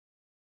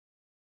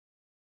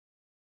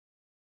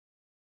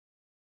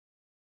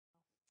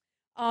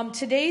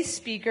Today's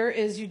speaker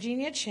is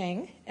Eugenia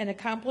Cheng, an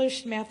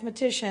accomplished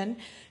mathematician.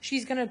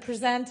 She's going to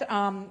present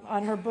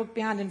on her book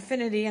Beyond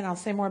Infinity, and I'll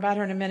say more about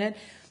her in a minute.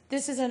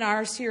 This is in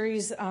our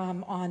series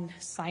on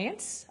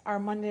science.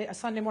 Our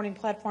Sunday morning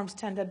platforms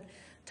tend to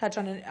touch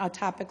on a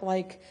topic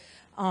like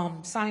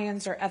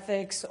science or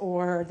ethics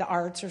or the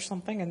arts or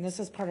something, and this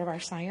is part of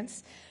our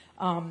science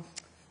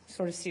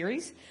sort of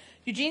series.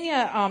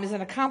 Eugenia is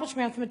an accomplished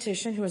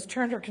mathematician who has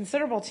turned her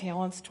considerable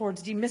talents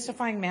towards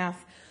demystifying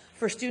math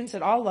for students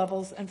at all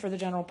levels and for the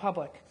general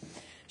public.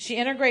 She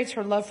integrates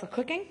her love for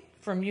cooking,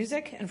 for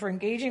music, and for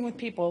engaging with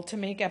people to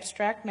make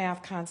abstract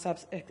math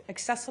concepts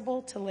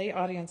accessible to lay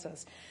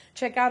audiences.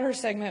 Check out her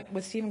segment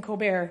with Stephen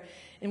Colbert,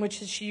 in which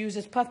she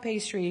uses puff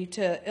pastry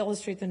to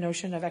illustrate the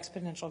notion of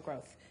exponential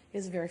growth. It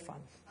is very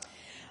fun.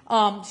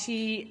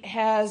 She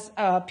has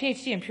a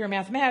PhD in pure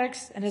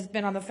mathematics and has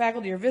been on the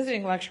faculty or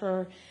visiting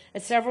lecturer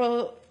at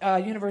several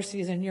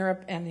universities in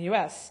Europe and the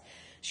U.S.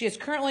 She is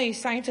currently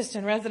scientist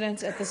in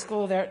residence at the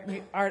School of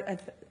the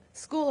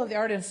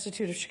Art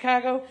Institute of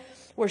Chicago,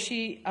 where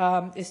she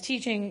is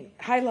teaching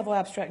high-level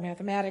abstract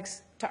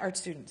mathematics to art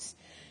students.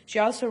 She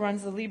also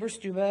runs the Liber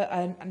Stuba,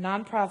 a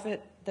nonprofit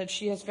that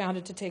she has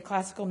founded to take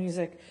classical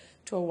music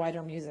to a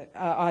wider music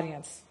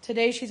audience.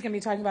 Today, she's going to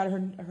be talking about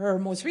her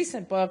most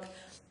recent book,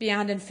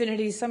 Beyond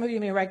Infinity. Some of you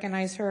may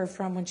recognize her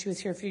from when she was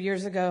here a few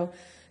years ago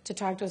to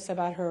talk to us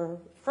about her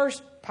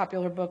first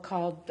popular book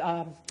called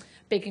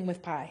Baking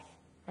with Pie.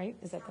 Right?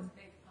 Is that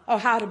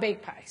How to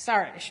Bake Pie.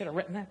 Sorry, I should have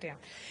written that down.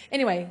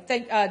 Anyway,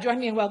 join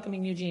me in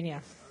welcoming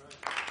Eugenia.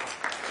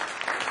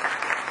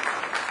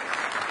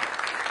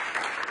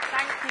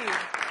 Thank you.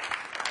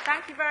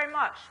 Thank you very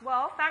much.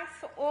 Well, thanks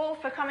all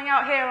for coming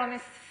out here on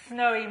this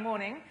snowy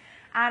morning.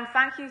 And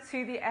thank you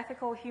to the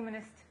Ethical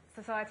Humanist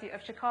Society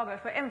of Chicago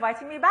for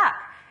inviting me back.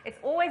 It's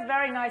always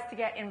very nice to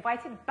get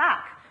invited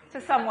back to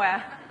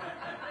somewhere.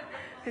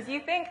 Because you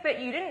think that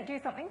you didn't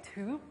do something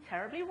too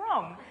terribly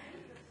wrong.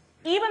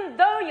 Even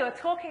though you're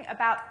talking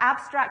about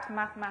abstract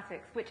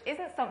mathematics, which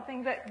isn't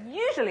something that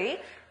usually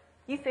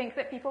you think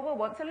that people will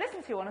want to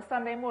listen to on a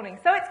Sunday morning.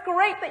 So it's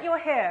great that you're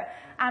here,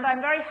 and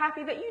I'm very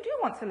happy that you do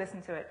want to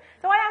listen to it.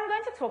 So I am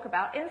going to talk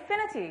about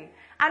infinity.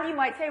 And you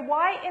might say,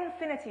 why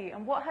infinity?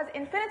 And what has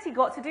infinity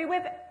got to do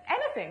with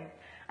anything?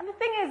 And the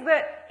thing is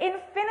that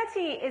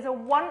infinity is a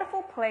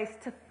wonderful place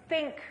to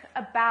think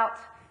about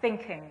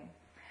thinking.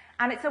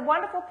 And it's a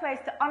wonderful place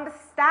to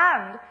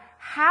understand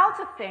how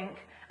to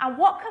think and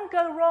what can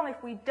go wrong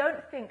if we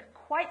don't think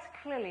quite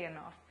clearly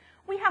enough.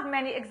 We have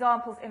many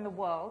examples in the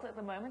world at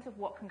the moment of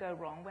what can go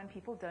wrong when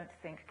people don't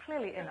think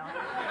clearly enough.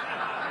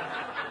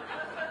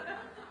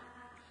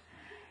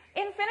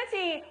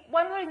 Infinity,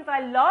 one of the reasons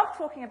I love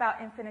talking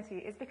about infinity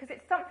is because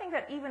it's something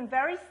that even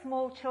very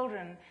small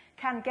children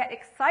can get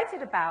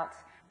excited about,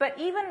 but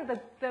even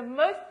the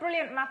most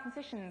brilliant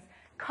mathematicians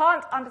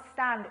can't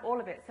understand all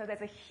of it. So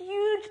there's a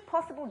huge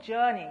possible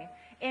journey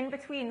in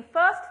between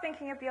first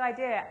thinking of the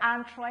idea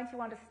and trying to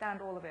understand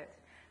all of it.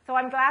 So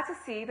I'm glad to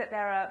see that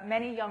there are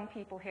many young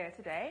people here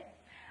today.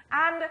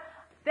 And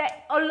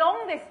that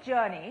along this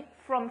journey,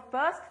 from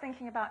first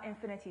thinking about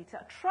infinity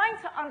to trying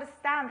to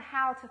understand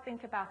how to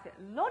think about it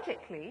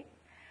logically,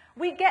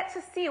 we get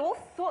to see all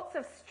sorts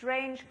of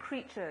strange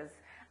creatures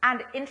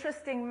and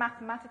interesting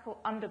mathematical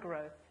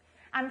undergrowth.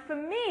 And for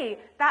me,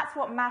 that's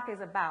what math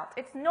is about.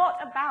 It's not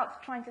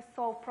about trying to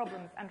solve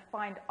problems and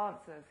find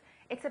answers.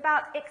 It's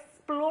about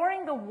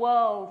exploring the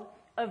world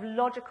of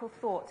logical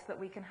thoughts that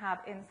we can have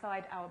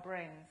inside our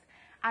brains.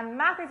 And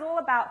math is all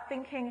about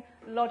thinking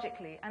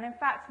logically. And in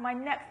fact, my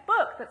next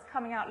book that's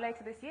coming out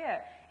later this year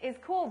is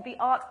called The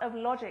Art of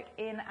Logic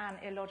in an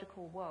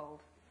Illogical World.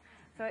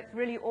 So it's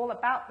really all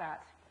about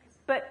that.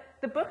 But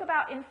the book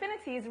about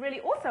infinity is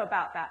really also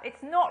about that.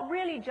 It's not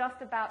really just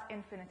about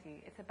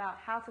infinity. It's about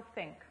how to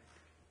think.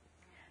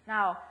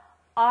 Now,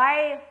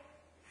 I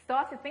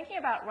started thinking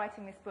about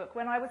writing this book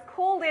when I was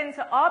called in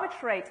to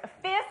arbitrate a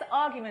fierce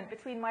argument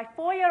between my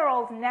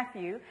 4-year-old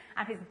nephew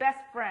and his best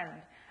friend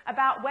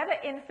about whether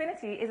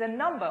infinity is a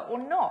number or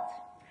not.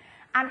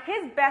 And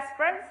his best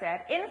friend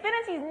said,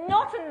 infinity is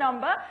not a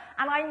number,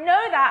 and I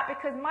know that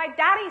because my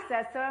daddy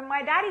says so, and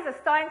my daddy's a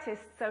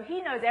scientist, so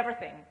he knows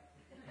everything.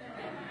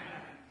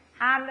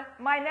 And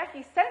my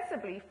nephew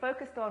sensibly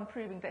focused on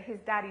proving that his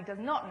daddy does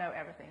not know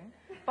everything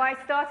by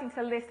starting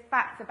to list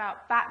facts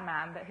about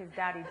Batman that his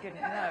daddy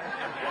didn't know.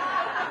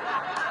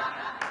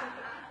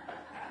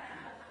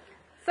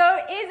 So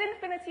is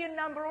infinity a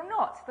number or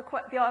not?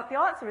 The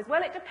answer is,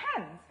 well, it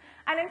depends.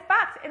 And in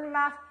fact, in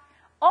math,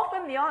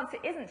 often the answer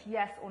isn't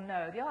yes or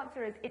no. The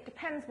answer is, it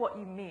depends what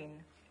you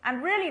mean.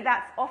 And really,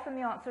 that's often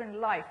the answer in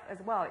life as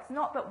well. It's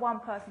not that one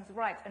person's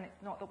right and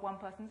it's not that one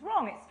person's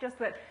wrong. It's just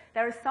that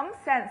there is some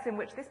sense in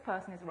which this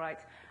person is right,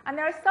 and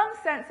there is some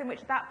sense in which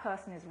that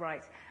person is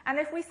right. And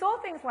if we saw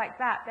things like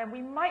that, then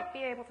we might be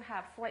able to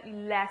have slightly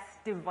less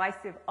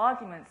divisive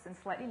arguments and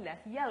slightly less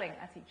yelling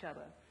at each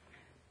other.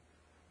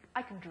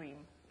 I can dream,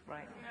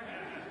 right?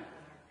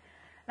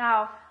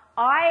 Now,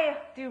 I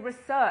do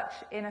research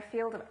in a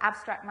field of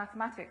abstract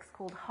mathematics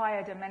called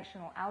higher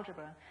dimensional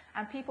algebra,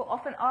 and people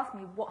often ask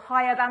me, what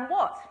higher than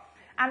what?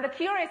 And the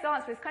curious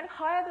answer is kind of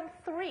higher than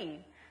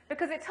 3,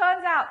 because it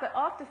turns out that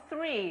after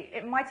 3,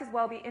 it might as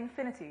well be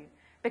infinity,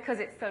 because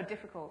it's so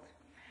difficult.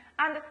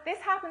 And this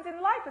happens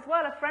in life as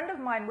well. A friend of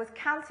mine was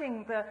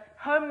counting the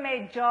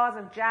homemade jars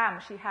of jam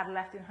she had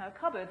left in her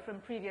cupboard from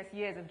previous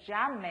years of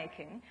jam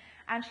making,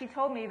 and she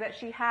told me that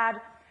she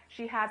had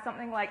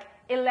something like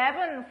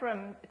 11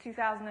 from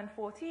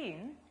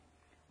 2014.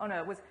 Oh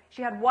no,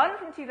 she had 1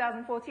 from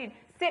 2014,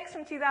 6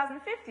 from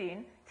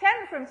 2015,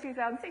 10 from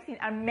 2016,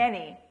 and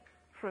many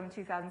from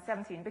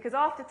 2017. Because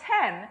after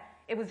 10,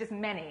 it was just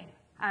many,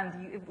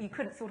 and you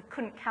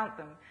couldn't count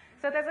them.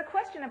 So there's a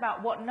question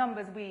about what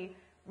numbers we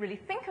really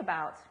think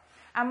about.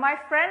 And my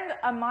friend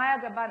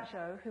Amaya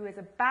Gabancho, who is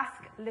a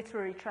Basque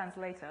literary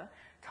translator,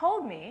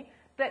 told me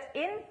that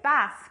in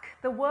Basque,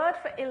 the word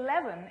for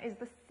 11 is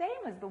the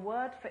same as the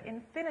word for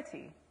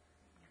infinity,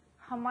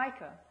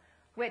 hamaika,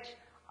 which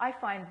I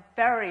find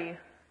very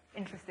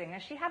interesting,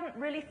 as she hadn't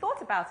really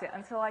thought about it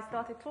until I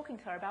started talking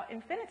to her about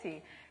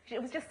infinity.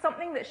 It was just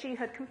something that she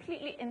had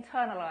completely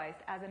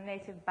internalized as a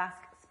native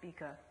Basque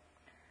speaker.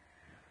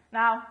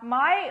 Now,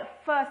 my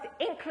first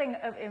inkling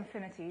of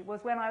infinity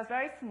was when I was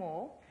very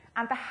small,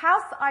 and the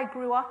house I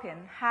grew up in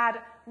had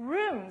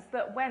rooms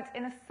that went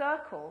in a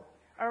circle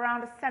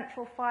around a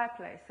central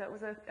fireplace. So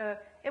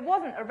it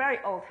wasn't a very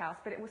old house,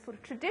 but it was sort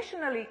of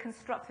traditionally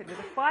constructed with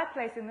a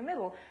fireplace in the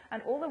middle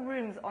and all the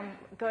rooms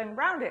going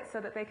around it so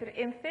that they could,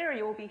 in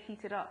theory, all be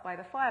heated up by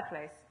the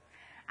fireplace.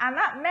 And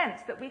that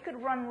meant that we could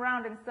run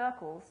round in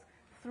circles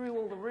through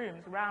all the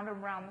rooms, round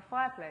and round the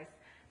fireplace.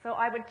 So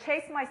I would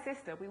chase my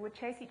sister, we would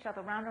chase each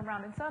other round and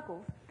round in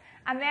circles,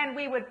 and then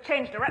we would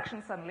change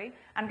direction suddenly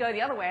and go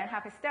the other way and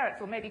have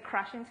hysterics, or maybe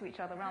crash into each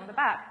other round the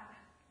back.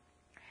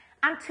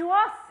 And to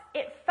us,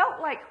 it felt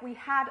like we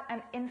had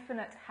an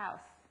infinite house.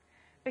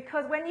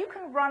 Because when you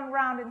can run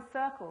round in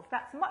circles,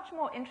 that's much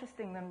more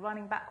interesting than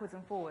running backwards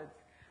and forwards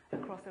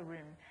across a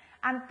room.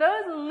 And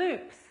those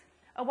loops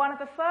are one of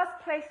the first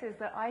places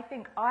that I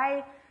think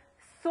I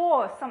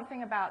saw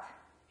something about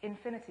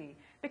infinity.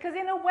 Because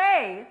in a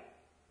way,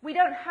 we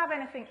don't have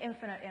anything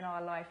infinite in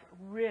our life,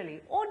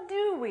 really. Or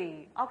do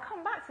we? I'll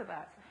come back to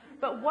that.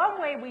 But one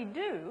way we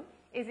do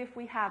is if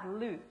we have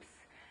loops.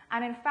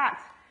 And in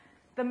fact,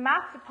 the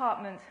math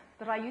department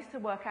that I used to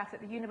work at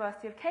the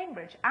University of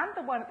Cambridge and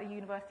the one at the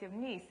University of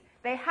Nice,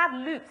 they had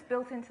loops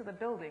built into the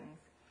buildings.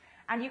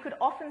 And you could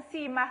often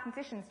see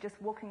mathematicians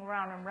just walking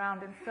round and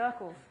round in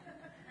circles,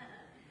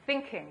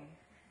 thinking.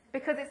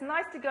 Because it's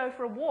nice to go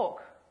for a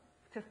walk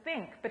to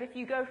think, but if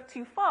you go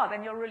too far,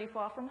 then you're really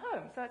far from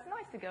home. So it's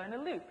nice to go in a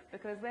loop,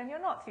 because then you're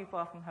not too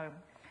far from home.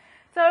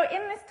 So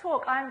in this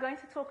talk, I'm going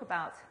to talk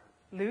about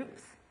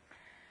loops,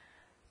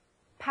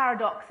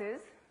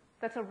 paradoxes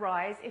that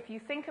arise if you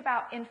think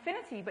about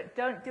infinity but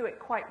don't do it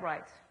quite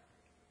right.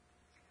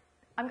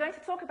 I'm going to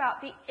talk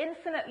about the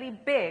infinitely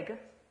big.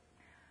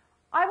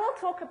 I will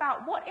talk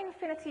about what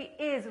infinity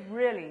is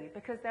really,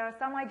 because there are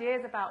some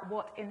ideas about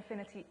what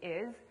infinity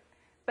is,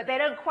 but they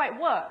don't quite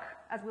work,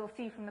 as we'll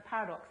see from the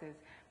paradoxes.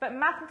 But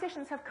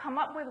mathematicians have come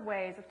up with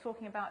ways of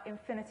talking about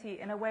infinity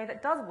in a way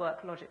that does work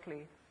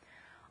logically.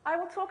 I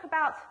will talk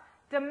about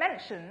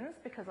dimensions,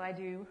 because I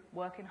do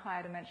work in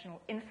higher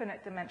dimensional,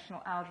 infinite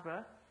dimensional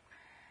algebra.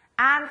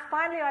 And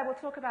finally, I will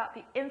talk about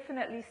the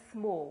infinitely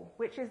small,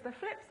 which is the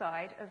flip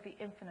side of the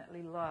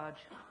infinitely large.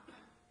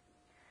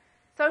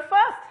 So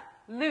first,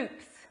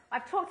 loops.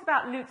 I've talked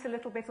about loops a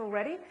little bit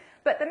already,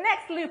 but the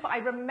next loop I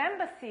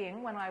remember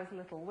seeing when I was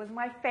little was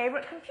my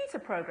favorite computer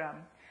program.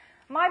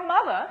 My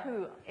mother,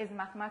 who is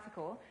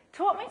mathematical,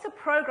 taught me to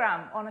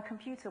program on a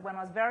computer when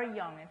I was very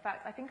young. In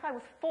fact, I think I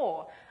was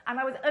 4, and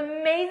I was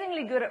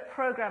amazingly good at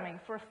programming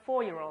for a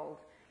 4-year-old.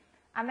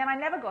 And then I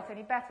never got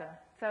any better,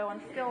 so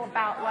I'm still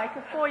about like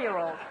a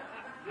 4-year-old.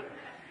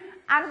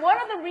 And one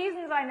of the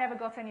reasons I never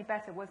got any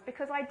better was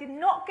because I did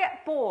not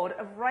get bored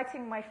of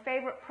writing my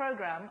favorite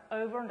program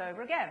over and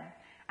over again.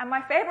 And my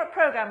favorite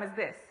program is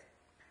this.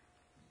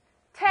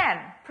 10,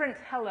 print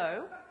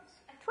hello.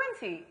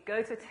 20,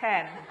 go to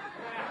 10.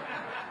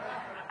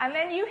 And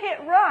then you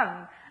hit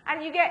run,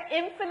 and you get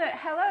infinite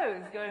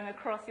hellos going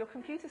across your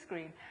computer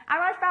screen.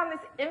 And I found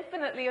this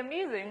infinitely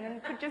amusing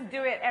and could just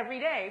do it every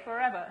day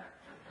forever.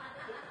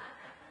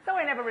 So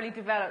I never really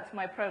developed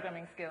my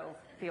programming skills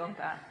beyond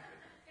that.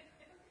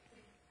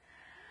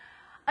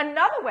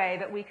 Another way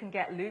that we can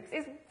get loops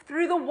is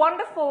through the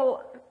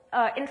wonderful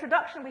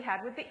introduction we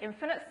had with the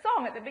infinite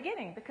song at the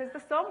beginning, because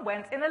the song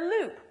went in a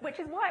loop, which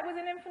is why it was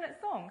an infinite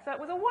song. So it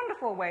was a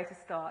wonderful way to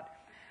start.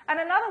 And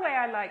another way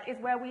I like is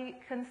where we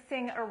can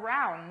sing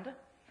around.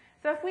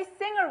 So if we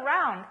sing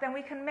around, then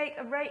we can make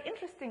a very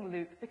interesting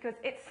loop, because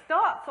it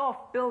starts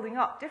off building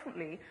up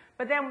differently,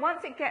 but then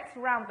once it gets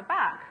around the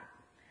back,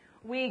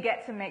 we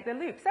get to make the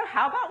loop. So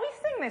how about we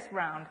sing this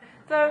round?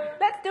 So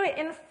let's do it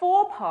in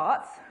 4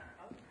 parts.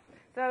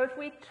 So if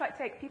we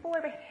take people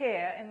over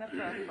here in the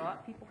first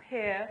part, people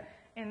here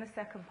in the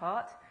second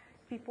part,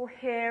 people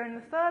here in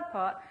the third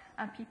part,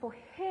 and people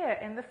here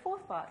in the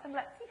fourth part, and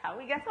let's see how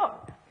we get on.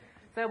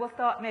 So we'll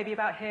start maybe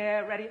about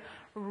here. Ready?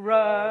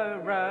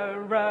 Row, row,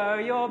 row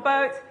your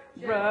boat.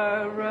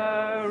 Row,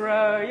 row,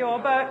 row your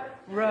boat.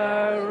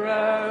 Row,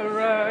 row,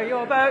 row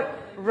your boat.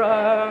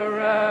 Row,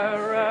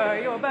 row, row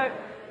your boat.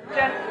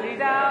 Gently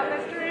down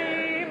the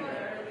stream.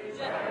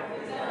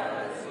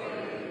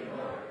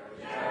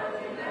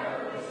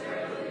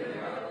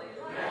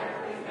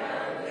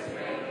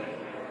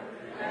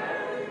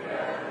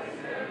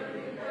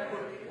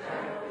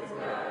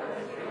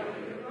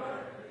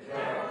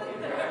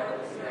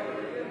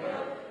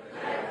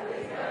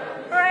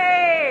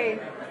 Hooray!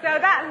 So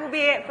that will be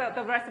it for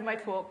the rest of my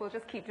talk. We'll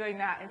just keep doing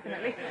that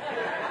infinitely.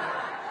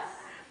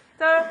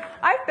 So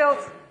I've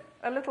built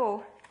a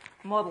little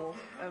model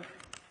of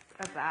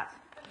that.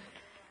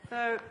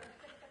 So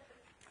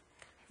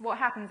what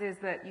happens is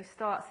that you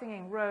start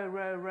singing row,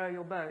 row, row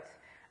your boat.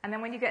 And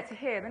then when you get to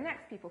here, the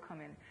next people come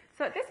in.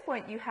 So at this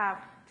point, you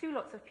have two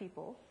lots of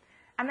people.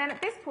 And then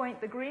at this point,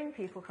 the green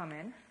people come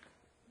in.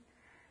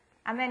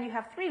 And then you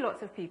have three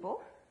lots of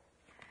people.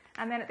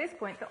 And then at this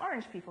point, the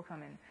orange people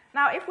come in.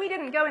 Now, if we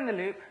didn't go in the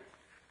loop,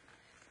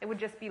 it would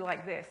just be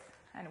like this,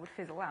 and it would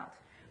fizzle out.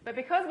 But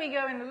because we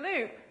go in the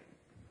loop,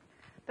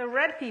 the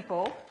red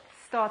people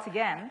start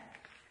again.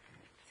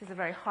 This is a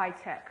very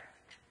high-tech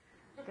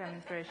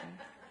demonstration.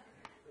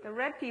 The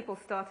red people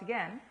start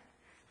again.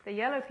 The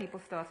yellow people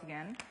start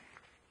again.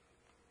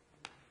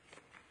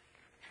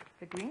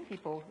 The green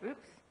people,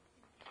 oops.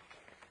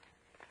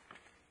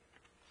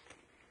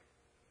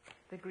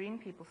 The green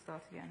people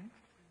start again.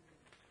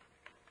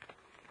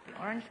 The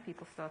orange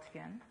people start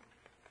again.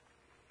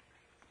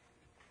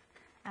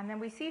 And then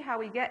we see how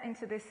we get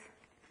into this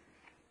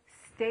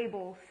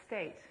stable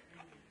state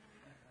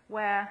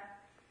where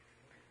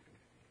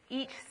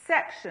each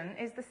section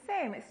is the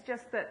same. It's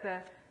just that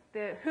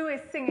the who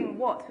is singing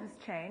what has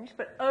changed,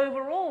 but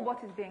overall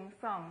what is being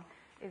sung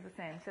is the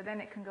same. So then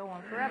it can go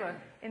on forever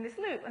in this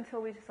loop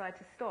until we decide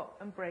to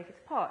stop and break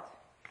it apart.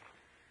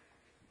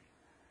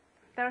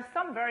 There are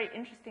some very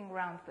interesting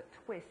rounds that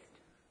twist.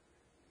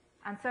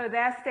 And so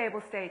their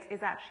stable state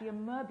is actually a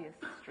Möbius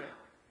strip,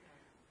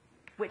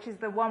 which is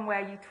the one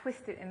where you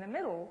twist it in the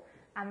middle,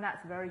 and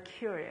that's very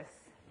curious.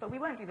 But we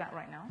won't do that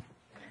right now.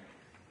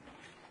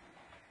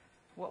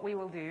 What we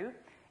will do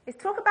is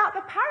talk about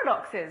the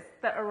paradoxes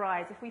that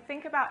arise if we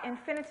think about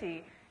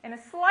infinity in a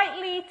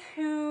slightly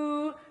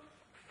too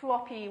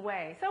floppy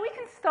way. So we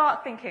can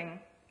start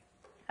thinking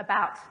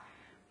about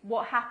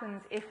what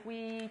happens if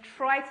we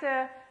try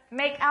to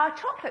make our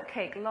chocolate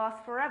cake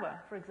last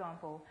forever, for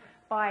example,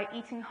 by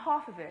eating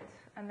half of it,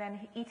 and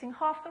then eating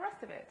half the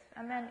rest of it,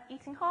 and then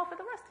eating half of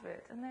the rest of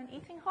it, and then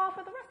eating half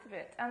of the rest of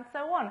it, and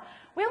so on.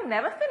 We'll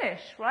never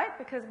finish, right?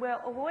 Because we'll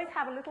always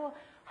have a little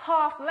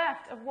half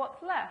left of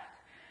what's left.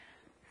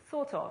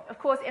 Sort of. Of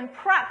course, in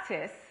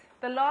practice,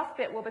 the last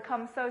bit will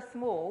become so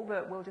small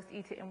that we'll just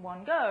eat it in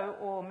one go,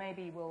 or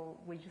maybe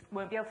we just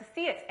won't be able to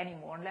see it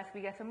anymore unless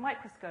we get a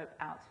microscope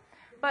out.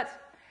 But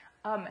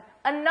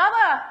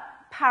another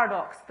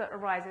paradox that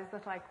arises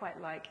that I quite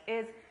like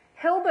is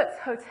Hilbert's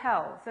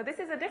hotel. So this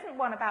is a different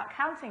one about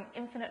counting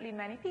infinitely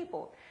many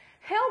people.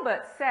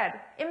 Hilbert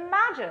said,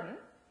 imagine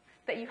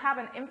that you have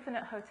an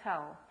infinite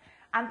hotel,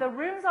 and the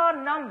rooms are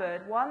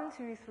numbered 1,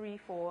 2, 3,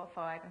 4,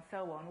 5, and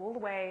so on, all the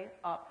way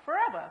up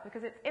forever,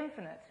 because it's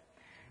infinite.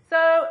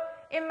 So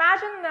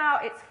imagine now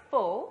it's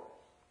full,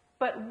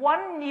 but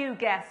one new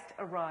guest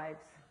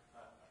arrives.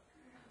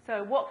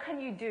 So what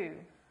can you do?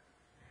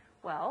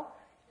 Well,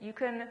 you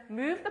can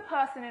move the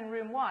person in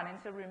room 1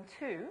 into room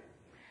 2,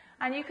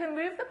 and you can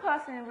move the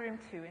person in room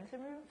 2 into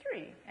room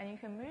 3, and you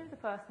can move the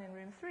person in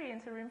room 3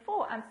 into room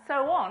 4, and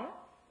so on.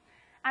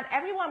 And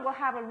everyone will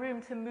have a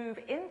room to move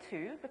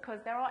into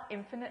because there are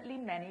infinitely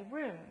many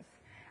rooms.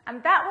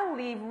 And that will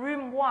leave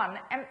room 1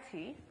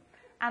 empty,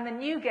 and the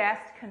new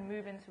guest can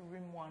move into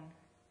room 1.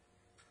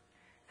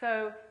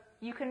 So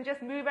you can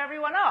just move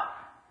everyone up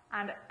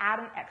and add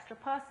an extra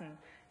person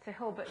to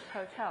Hilbert's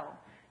hotel.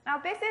 Now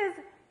this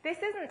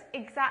isn't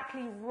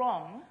exactly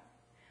wrong,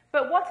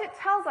 but what it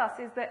tells us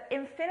is that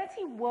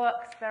infinity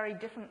works very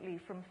differently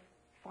from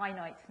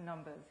finite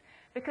numbers.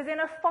 Because in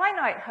a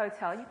finite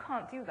hotel, you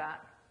can't do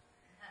that.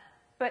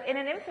 But in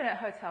an infinite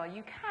hotel,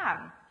 you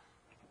can.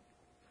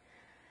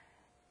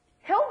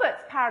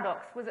 Hilbert's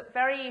paradox was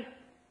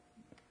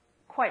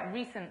quite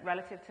recent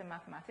relative to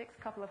mathematics,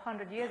 a couple of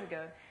 100 years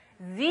ago.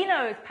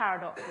 Zeno's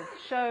paradoxes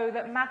show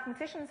that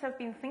mathematicians have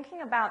been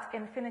thinking about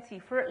infinity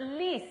for at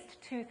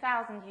least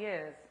 2,000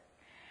 years.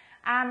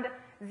 And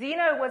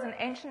Zeno was an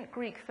ancient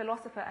Greek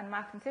philosopher and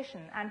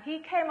mathematician, and he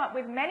came up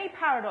with many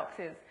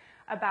paradoxes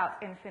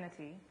about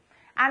infinity.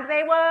 And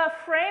they were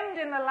framed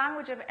in the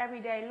language of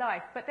everyday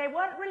life, but they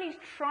weren't really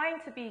trying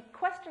to be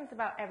questions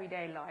about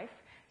everyday life.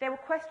 They were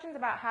questions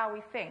about how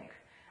we think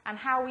and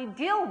how we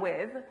deal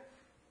with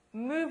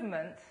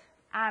movement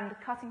and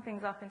cutting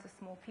things up into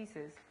small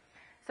pieces.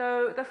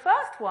 So the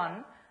first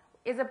one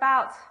is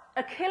about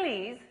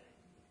Achilles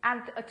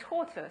and a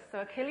tortoise.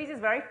 So Achilles is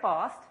very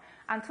fast,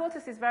 and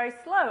tortoise is very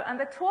slow, and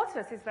the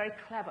tortoise is very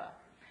clever.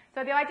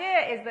 So the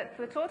idea is that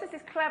the tortoise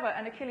is clever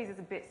and Achilles is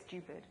a bit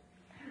stupid.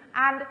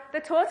 And the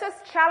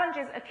tortoise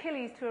challenges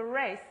Achilles to a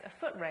race, a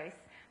foot race,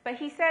 but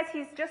he says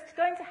he's just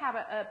going to have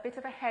a bit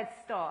of a head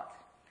start.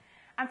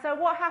 And so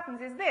what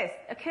happens is this.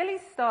 Achilles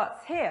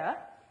starts here.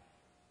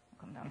 I'll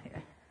come down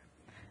here.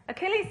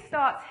 Achilles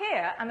starts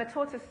here, and the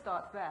tortoise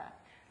starts there.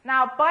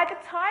 Now, by the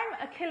time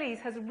Achilles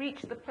has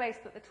reached the place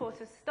that the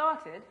tortoise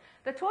started,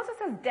 the tortoise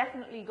has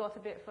definitely got a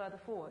bit further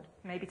forward,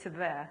 maybe to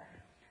there.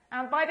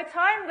 And by the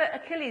time that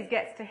Achilles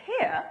gets to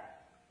here,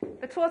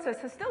 the tortoise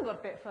has still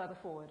got a bit further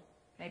forward,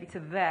 maybe to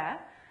there.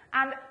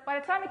 And by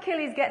the time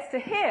Achilles gets to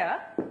here,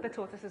 the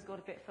tortoise has got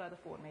a bit further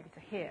forward, maybe to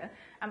here.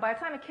 And by the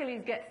time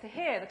Achilles gets to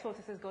here, the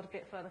tortoise has got a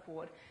bit further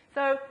forward.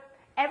 So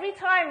every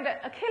time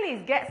that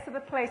Achilles gets to the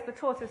place the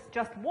tortoise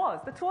just was,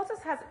 the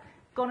tortoise has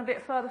gone a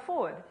bit further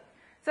forward.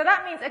 So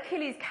that means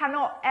Achilles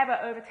cannot ever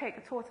overtake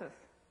the tortoise,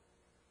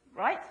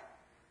 right?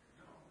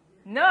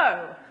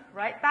 No,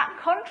 right? That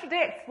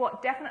contradicts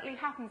what definitely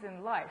happens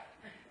in life.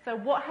 So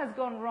what has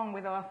gone wrong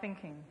with our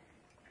thinking?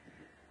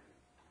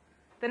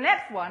 The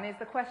next one is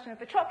the question of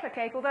the chocolate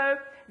cake, although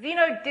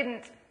Zeno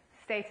didn't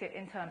state it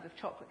in terms of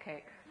chocolate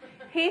cake.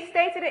 He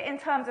stated it in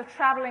terms of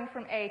traveling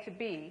from A to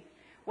B,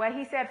 where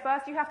he said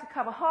first you have to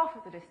cover half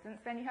of the distance,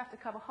 then you have to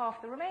cover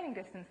half the remaining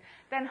distance,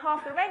 then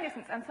half the remaining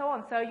distance, and so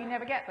on, so you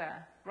never get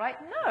there, right?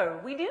 No,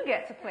 we do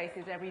get to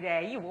places every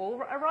day. You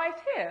all arrived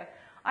here.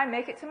 I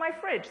make it to my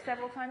fridge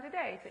several times a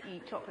day to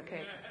eat chocolate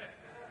cake.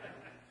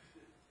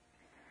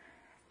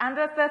 And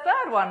the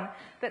third one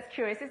that's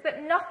curious is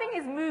that nothing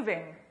is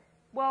moving.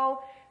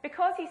 Well,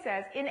 because he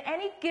says, in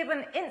any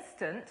given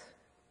instant,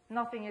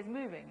 nothing is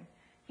moving.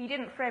 He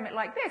didn't frame it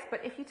like this,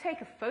 but if you take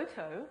a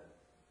photo,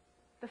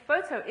 the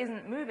photo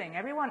isn't moving.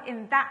 Everyone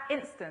in that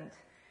instant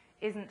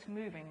isn't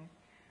moving,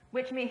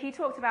 which means he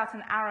talked about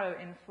an arrow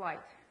in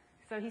flight.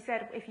 So he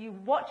said, if you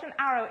watch an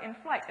arrow in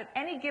flight, at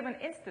any given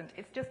instant,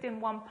 it's just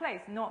in one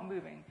place, not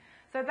moving.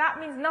 So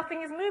that means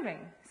nothing is moving.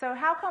 So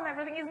how come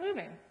everything is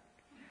moving?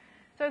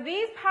 So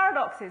these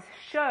paradoxes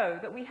show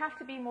that we have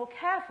to be more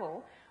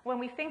careful when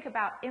we think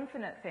about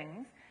infinite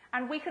things,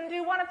 and we can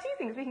do one of two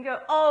things. We can go,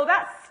 oh,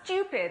 that's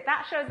stupid.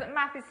 That shows that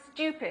math is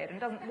stupid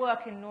and doesn't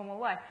work in normal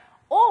life.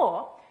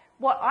 Or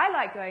what I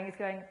like doing is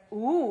going,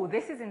 ooh,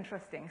 this is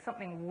interesting.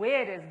 Something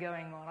weird is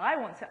going on. I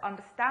want to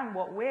understand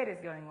what weird is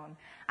going on.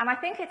 And I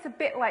think it's a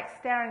bit like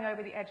staring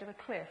over the edge of a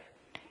cliff.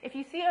 If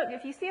you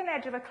see an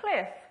edge of a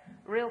cliff,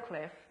 real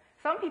cliff,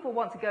 some people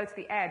want to go to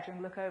the edge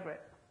and look over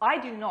it. I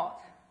do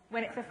not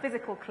when it's a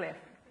physical cliff.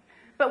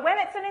 But when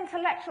it's an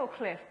intellectual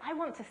cliff, I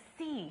want to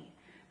see,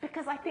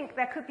 because I think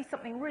there could be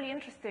something really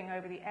interesting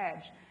over the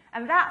edge.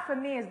 And that, for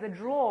me, is the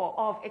draw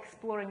of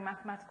exploring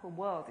mathematical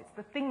worlds. It's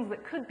the things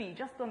that could be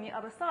just on the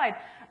other side,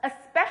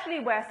 especially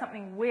where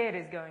something weird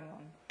is going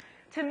on.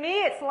 To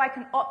me, it's like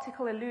an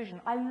optical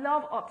illusion. I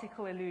love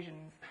optical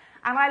illusions.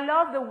 And I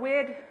love the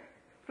weird,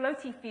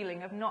 floaty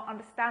feeling of not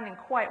understanding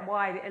quite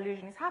why the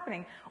illusion is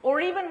happening.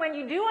 Or even when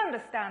you do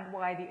understand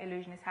why the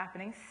illusion is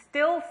happening,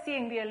 still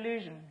seeing the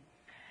illusion.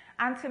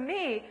 And to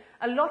me,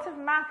 a lot of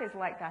math is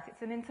like that.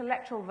 It's an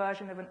intellectual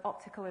version of an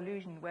optical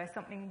illusion where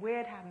something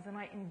weird happens, and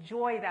I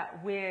enjoy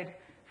that weird,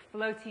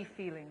 floaty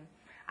feeling.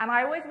 And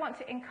I always want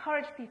to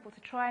encourage people to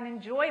try and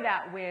enjoy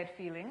that weird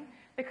feeling,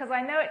 because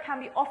I know it can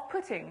be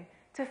off-putting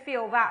to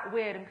feel that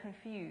weird and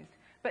confused.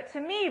 But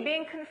to me,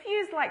 being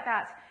confused like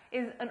that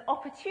is an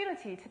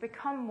opportunity to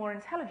become more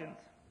intelligent.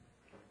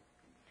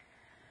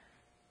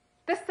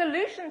 The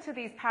solution to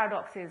these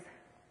paradoxes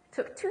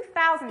took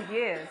 2,000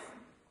 years.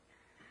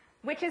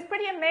 Which is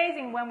pretty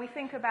amazing when we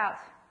think about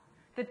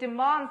the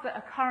demands that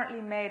are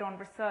currently made on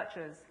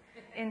researchers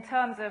in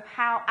terms of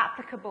how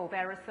applicable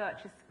their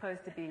research is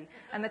supposed to be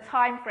and the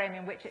time frame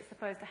in which it's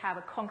supposed to have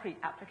a concrete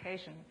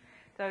application.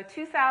 So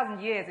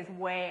 2,000 years is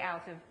way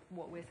out of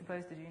what we're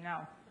supposed to do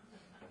now.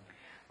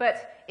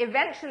 But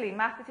eventually,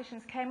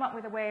 mathematicians came up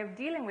with a way of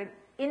dealing with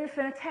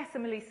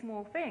infinitesimally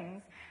small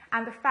things,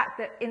 and the fact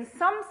that in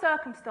some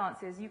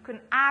circumstances you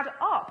can add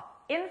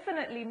up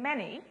infinitely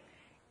many,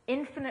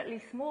 infinitely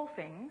small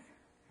things,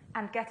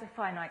 and get a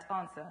finite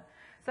answer.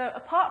 So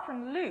apart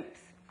from loops,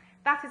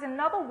 that is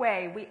another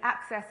way we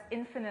access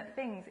infinite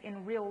things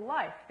in real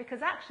life,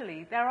 because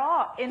actually there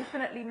are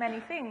infinitely many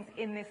things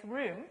in this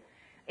room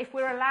if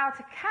we're allowed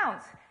to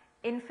count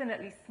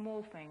infinitely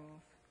small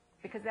things,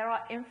 because there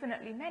are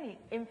infinitely many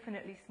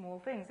infinitely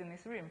small things in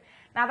this room.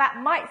 Now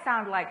that might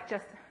sound like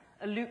just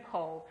a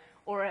loophole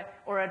or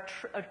a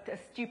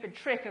stupid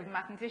trick of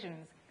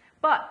mathematicians,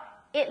 but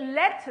it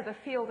led to the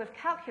field of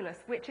calculus,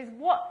 which is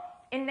what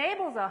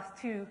enables us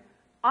to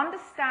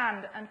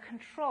understand and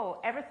control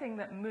everything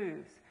that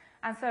moves.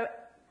 And so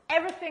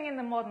everything in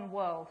the modern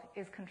world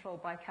is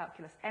controlled by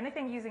calculus.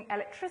 Anything using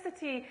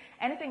electricity,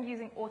 anything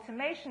using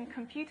automation,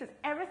 computers,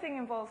 everything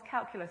involves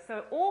calculus. So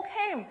it all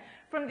came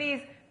from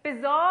these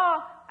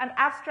bizarre and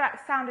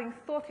abstract sounding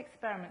thought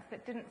experiments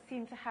that didn't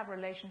seem to have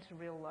relation to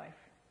real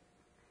life.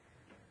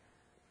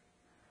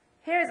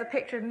 Here is a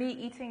picture of me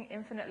eating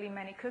infinitely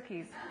many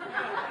cookies.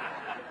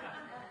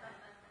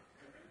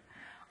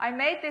 I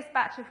made this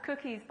batch of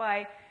cookies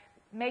by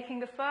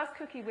making the first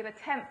cookie with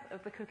 1/10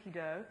 of the cookie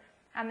dough,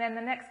 and then the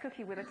next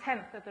cookie with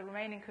 1/10 of the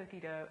remaining cookie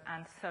dough,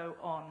 and so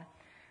on.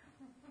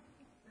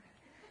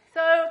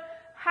 So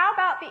how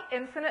about the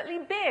infinitely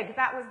big?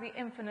 That was the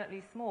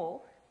infinitely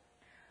small.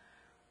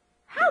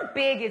 How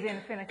big is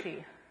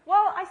infinity?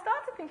 Well, I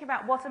started thinking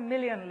about what a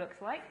million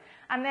looks like,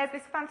 and there's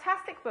this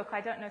fantastic book,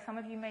 I don't know, some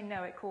of you may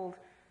know it, called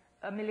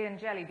A Million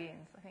Jelly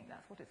Beans. I think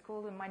that's what it's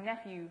called, and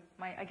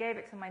I gave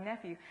it to my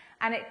nephew,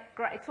 and it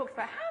talks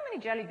about how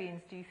many jelly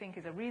beans do you think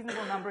is a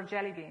reasonable number of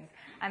jelly beans?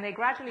 And they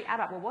gradually add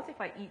up. Well, what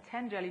if I eat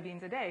 10 jelly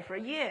beans a day for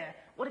a year?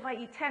 What if I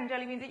eat 10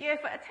 jelly beans a year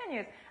for 10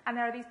 years? And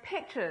there are these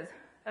pictures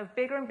of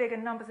bigger and bigger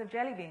numbers of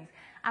jelly beans.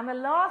 And the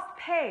last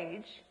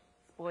page,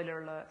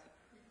 spoiler alert,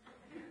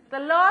 the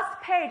last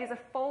page is a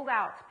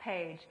fold-out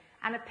page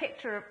and a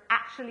picture of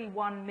actually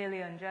 1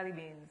 million jelly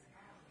beans.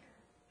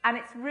 And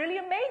it's really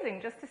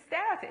amazing just to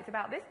stare at it. It's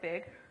about this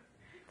big.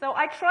 So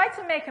I tried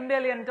to make a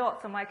million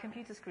dots on my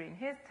computer screen.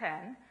 Here's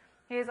 10.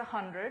 Here's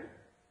 100.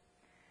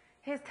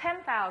 Here's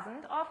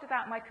 10,000. After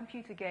that, my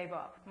computer gave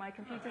up. My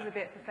computer's a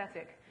bit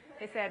pathetic.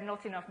 It said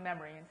not enough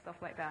memory and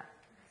stuff like that.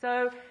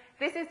 So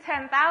this is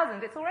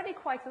 10,000. It's already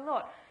quite a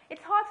lot.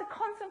 It's hard to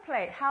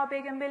contemplate how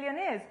big a million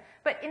is.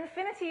 But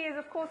infinity is,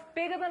 of course,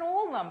 bigger than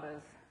all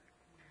numbers.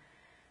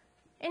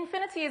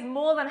 Infinity is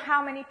more than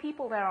how many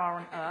people there are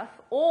on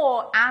Earth,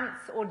 or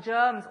ants, or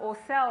germs, or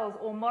cells,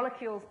 or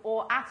molecules,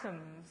 or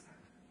atoms.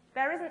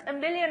 There isn't a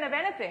million of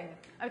anything.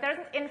 There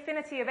isn't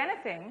infinity of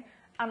anything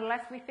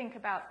unless we think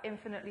about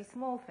infinitely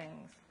small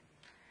things.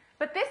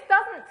 But this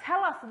doesn't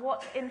tell us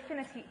what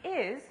infinity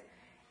is.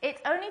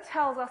 It only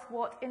tells us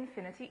what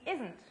infinity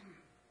isn't.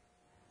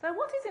 So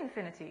what is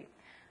infinity?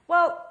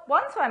 Well,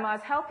 one time I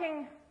was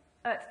helping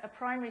at a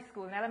primary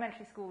school, an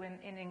elementary school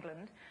in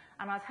England,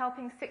 and I was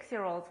helping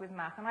 6-year-olds with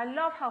math. And I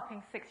love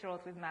helping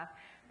 6-year-olds with math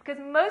because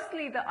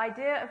mostly the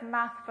idea of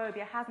math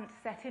phobia hasn't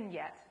set in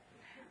yet.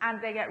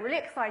 And they get really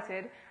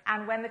excited,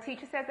 and when the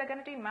teacher says they're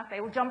going to do math,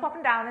 they will jump up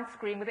and down and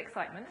scream with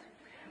excitement.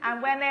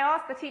 And when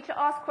the teacher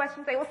asks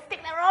questions, they will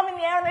stick their arm in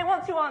the air and they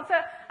want to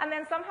answer. And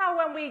then somehow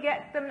when we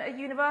get them at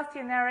university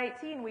and they're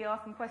 18, we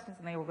ask them questions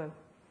and they all go.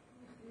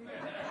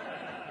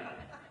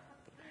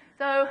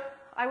 So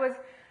I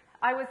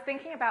was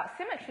thinking about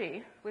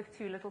symmetry with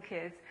 2 little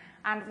kids,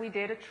 and we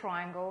did a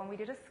triangle, and we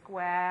did a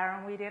square,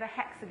 and we did a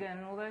hexagon,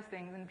 and all those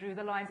things, and drew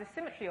the lines of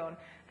symmetry on.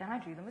 Then I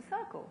drew them a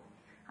circle.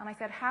 And I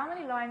said, how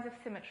many lines of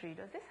symmetry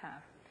does this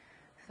have?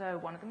 So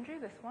one of them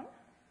drew this one,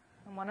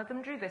 and one of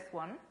them drew this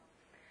one,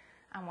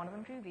 and one of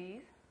them drew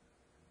these,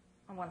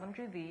 and one of them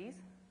drew these,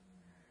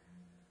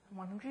 and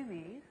one of them drew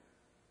these,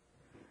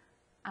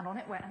 and on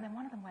it went, and then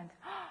one of them went,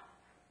 oh,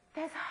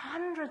 there's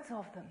hundreds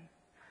of them.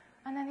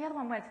 And then the other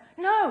one went,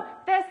 no,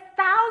 there's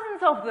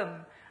thousands of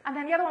them. And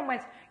then the other one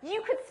went,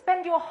 you could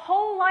spend your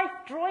whole life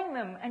drawing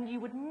them and you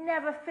would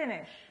never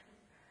finish.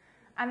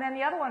 And then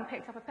the other one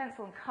picked up a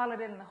pencil and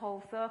colored in the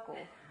whole circle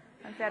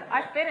and said,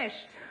 I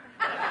finished.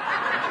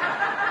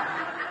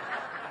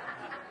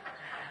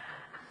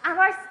 And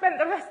I spent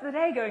the rest of the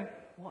day going,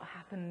 what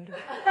happened?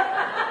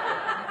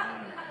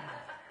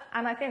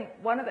 And I think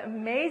one of the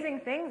amazing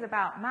things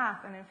about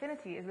math and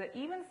infinity is that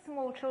even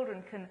small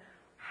children can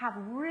have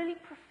really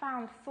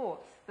profound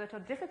thoughts that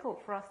are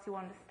difficult for us to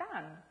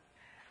understand.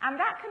 And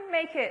that can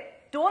make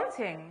it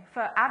daunting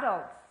for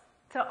adults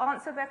to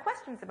answer their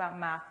questions about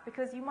math,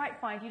 because you might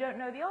find you don't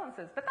know the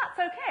answers. But that's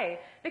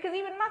okay, because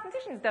even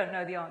mathematicians don't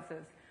know the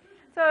answers.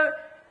 So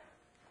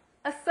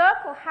a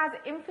circle has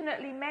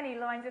infinitely many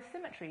lines of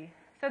symmetry.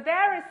 So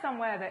there is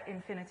somewhere that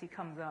infinity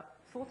comes up,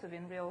 sort of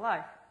in real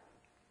life.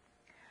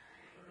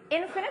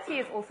 Infinity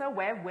is also a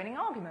way of winning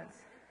arguments.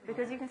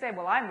 Because you can say,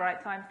 well, I'm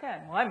right times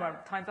 10. Well, I'm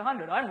right times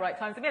 100. I'm right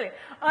times a million.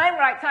 I'm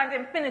right times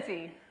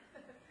infinity.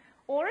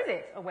 Or is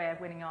it a way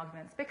of winning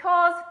arguments?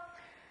 Because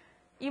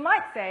you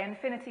might say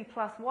infinity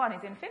plus 1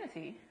 is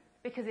infinity,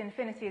 because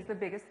infinity is the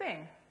biggest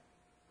thing.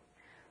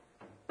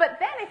 But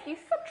then if you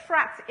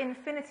subtract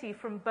infinity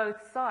from both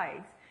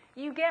sides,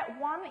 you get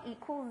 1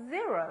 equals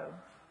 0.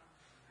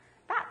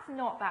 That's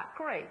not that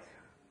great.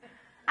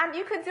 And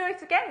you could do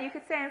it again. You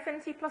could say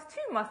infinity plus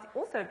 2 must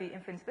also be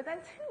infinity, but then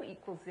 2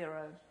 equals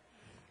 0.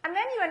 And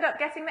then you end up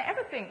getting that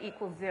everything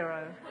equals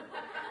 0.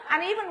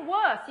 And even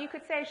worse, you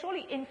could say,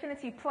 surely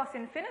infinity plus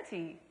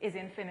infinity is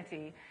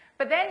infinity.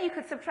 But then you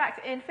could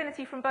subtract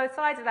infinity from both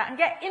sides of that and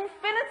get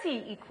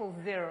infinity equals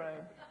 0.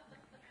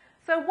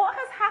 So what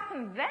has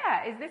happened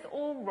there? Is this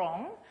all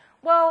wrong?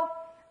 Well,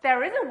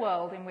 there is a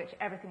world in which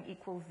everything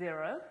equals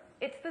 0.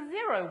 It's the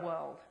 0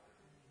 world.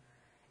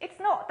 It's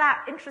not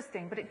that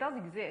interesting, but it does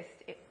exist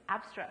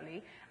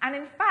abstractly. And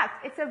in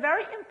fact, it's a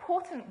very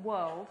important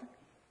world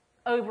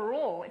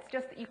overall. It's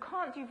just that you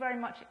can't do very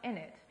much in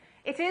it.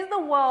 It is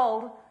the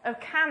world of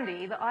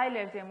candy that I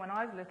lived in when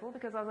I was little,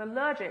 because I was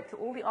allergic to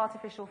all the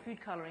artificial food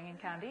coloring in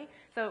candy.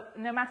 So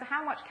no matter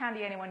how much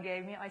candy anyone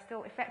gave me, I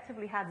still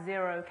effectively had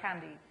 0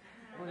 candy.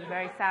 It was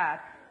very sad.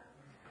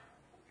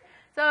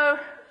 So,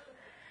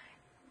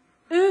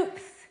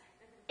 oops,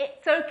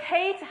 it's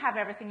okay to have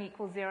everything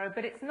equal 0,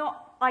 but it's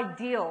not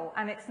ideal,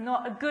 and it's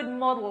not a good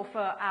model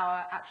for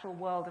our actual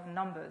world of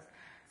numbers.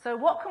 So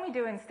what can we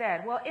do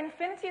instead? Well,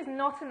 infinity is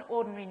not an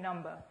ordinary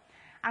number.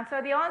 And so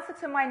the answer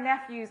to my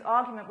nephew's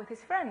argument with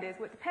his friend is,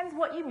 well, it depends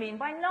what you mean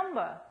by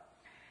number.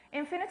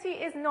 Infinity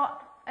is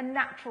not a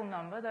natural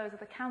number. Those are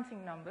the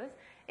counting numbers.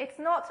 It's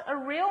not a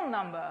real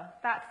number.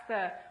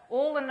 That's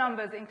all the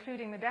numbers,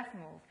 including the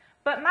decimals.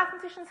 But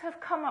mathematicians have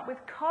come up with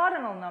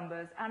cardinal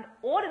numbers and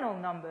ordinal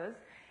numbers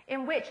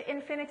in which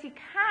infinity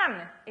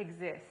can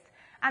exist.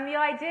 And the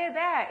idea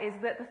there is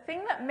that the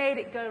thing that made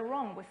it go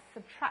wrong was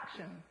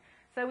subtraction.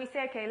 So we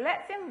say, okay,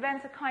 let's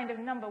invent a kind of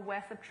number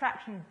where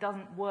subtraction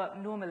doesn't work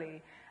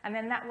normally, and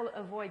then that will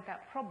avoid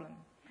that problem.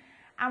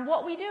 And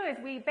what we do is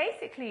we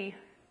basically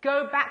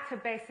go back to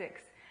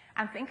basics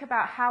and think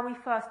about how we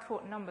first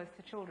taught numbers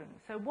to children.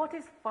 So what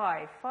is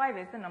 5? 5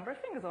 is the number of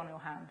fingers on your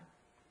hand.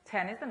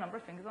 10 is the number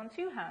of fingers on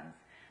 2 hands.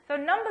 So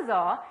numbers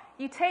are,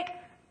 you take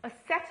a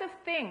set of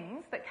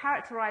things that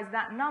characterize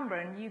that number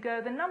and you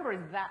go, the number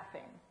is that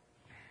thing.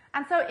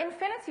 And so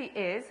infinity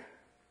is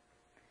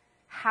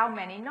how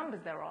many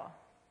numbers there are.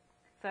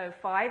 So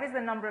 5 is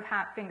the number of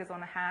fingers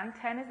on a hand,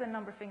 10 is the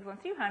number of fingers on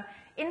 2 hands.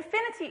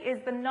 Infinity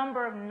is the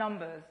number of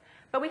numbers.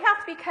 But we have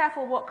to be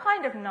careful what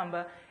kind of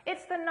number.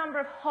 It's the number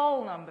of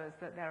whole numbers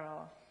that there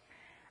are.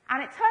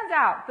 And it turns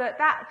out that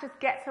that just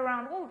gets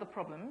around all of the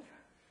problems.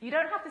 You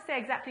don't have to say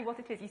exactly what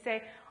it is. You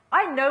say,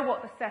 I know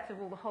what the set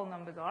of all the whole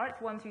numbers are. It's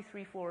 1, 2,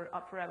 3, 4,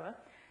 up forever.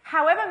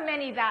 However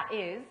many that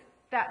is,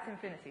 that's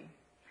infinity.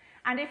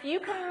 And if you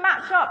can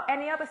match up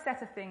any other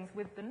set of things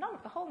with the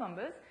whole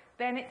numbers,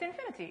 then it's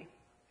infinity.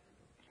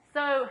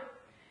 So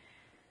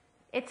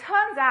it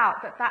turns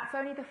out that that's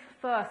only the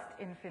first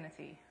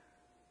infinity.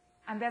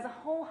 And there's a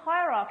whole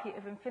hierarchy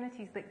of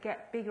infinities that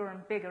get bigger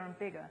and bigger and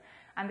bigger.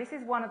 And this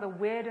is one of the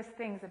weirdest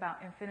things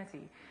about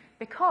infinity.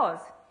 Because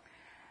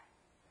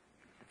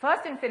the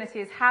first infinity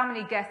is how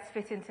many guests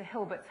fit into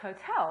Hilbert's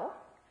hotel.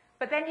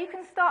 But then you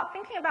can start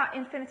thinking about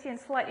infinity in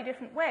slightly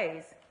different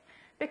ways.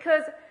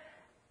 Because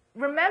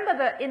remember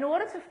that in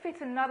order to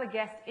fit another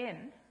guest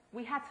in,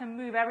 we had to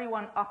move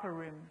everyone up a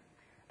room.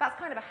 That's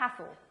kind of a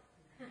hassle.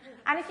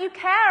 And if you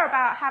care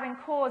about having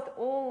caused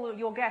all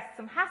your guests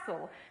some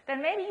hassle,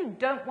 then maybe you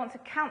don't want to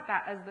count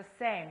that as the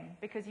same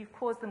because you've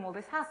caused them all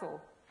this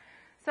hassle.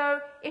 So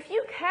if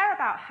you care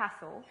about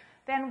hassle,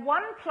 then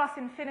 1 plus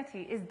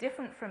infinity is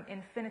different from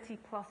infinity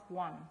plus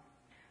 1.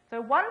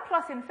 So 1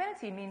 plus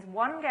infinity means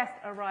 1 guest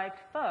arrived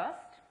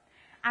first,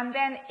 and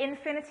then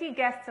infinity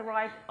guests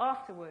arrived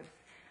afterwards.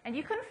 And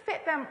you can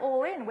fit them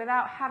all in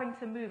without having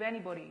to move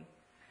anybody.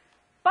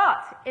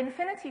 But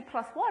infinity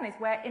plus 1 is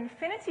where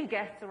infinity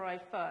guests arrive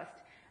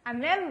first,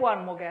 and then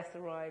 1 more guest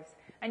arrives.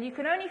 And you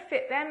can only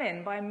fit them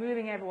in by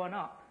moving everyone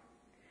up.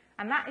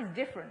 And that is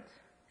different.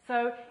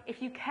 So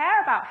if you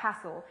care about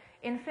hassle,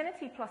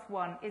 infinity plus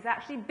 1 is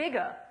actually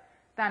bigger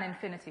than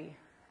infinity.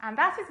 And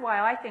that is why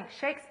I think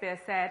Shakespeare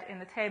said in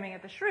The Taming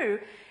of the Shrew,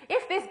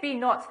 if this be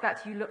not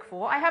that you look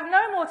for, I have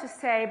no more to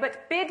say,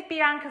 but bid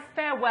Bianca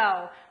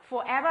farewell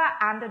for ever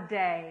and a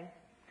day.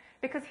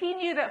 Because he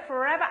knew that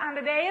forever and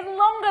a day is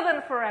longer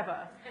than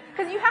forever.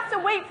 Because you have to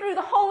wait through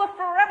the whole of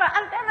forever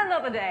and then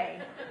another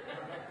day.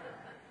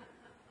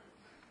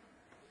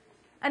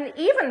 An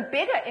even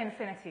bigger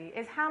infinity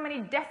is how many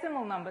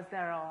decimal numbers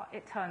there are,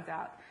 it turns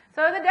out.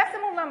 So the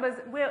decimal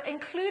numbers, we're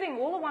including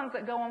all the ones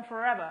that go on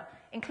forever,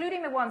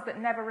 including the ones that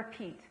never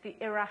repeat, the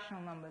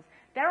irrational numbers.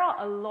 There are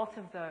a lot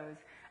of those.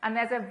 And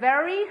there's a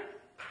very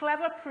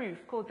clever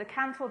proof called the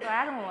Cantor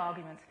diagonal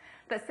argument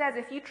that says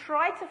if you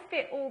try to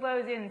fit all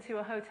those into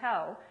a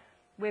hotel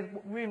with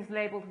rooms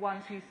labeled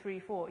 1, 2, 3,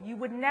 4, you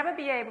would never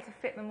be able to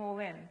fit them all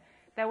in.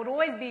 There would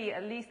always be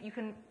at least, you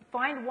can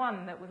find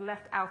one that was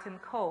left out in the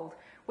cold,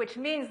 which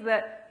means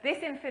that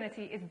this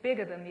infinity is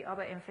bigger than the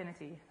other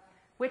infinity,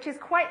 which is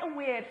quite a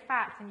weird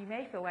fact, and you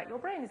may feel like your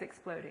brain is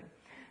exploding.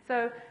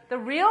 So the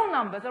real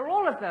numbers are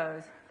all of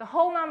those, the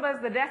whole numbers,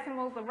 the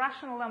decimals, the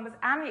rational numbers,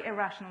 and the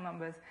irrational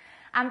numbers.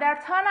 And there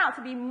turn out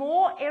to be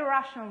more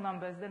irrational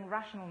numbers than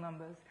rational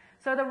numbers.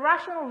 So the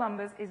rational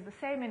numbers is the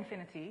same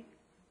infinity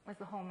as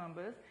the whole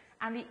numbers,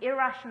 and the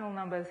irrational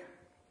numbers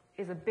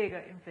is a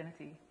bigger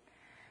infinity.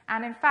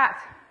 And in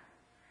fact,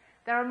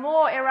 there are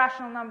more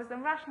irrational numbers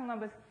than rational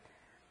numbers.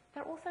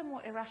 There are also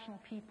more irrational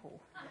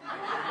people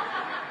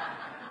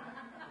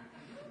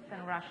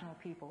than rational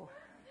people.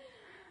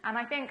 And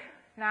I think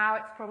now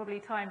it's probably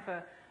time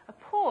for a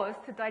pause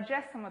to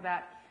digest some of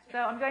that. So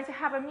I'm going to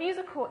have a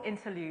musical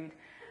interlude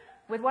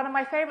with one of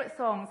my favorite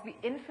songs, The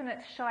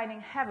Infinite Shining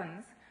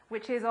Heavens,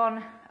 which is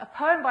on a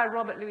poem by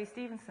Robert Louis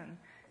Stevenson,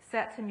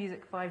 set to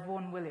music by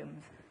Vaughan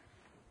Williams.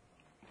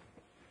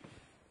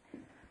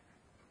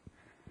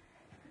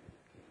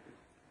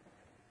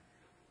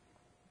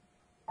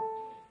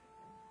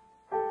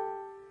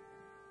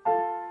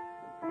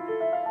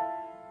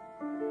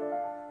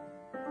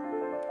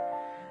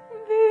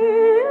 The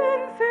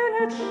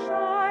infinite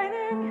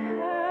shining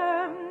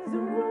heavens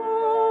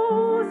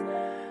rose,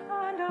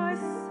 and I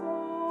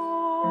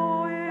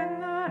saw in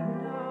the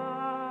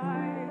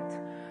night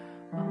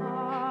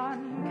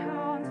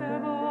uncountable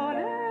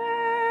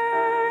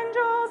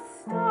angel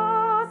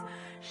stars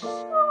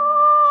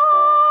showering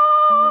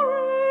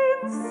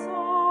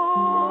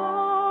sorrow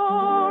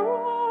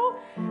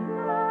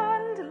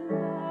and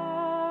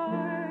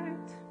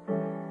light.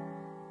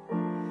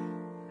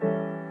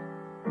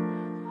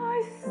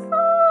 I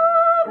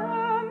saw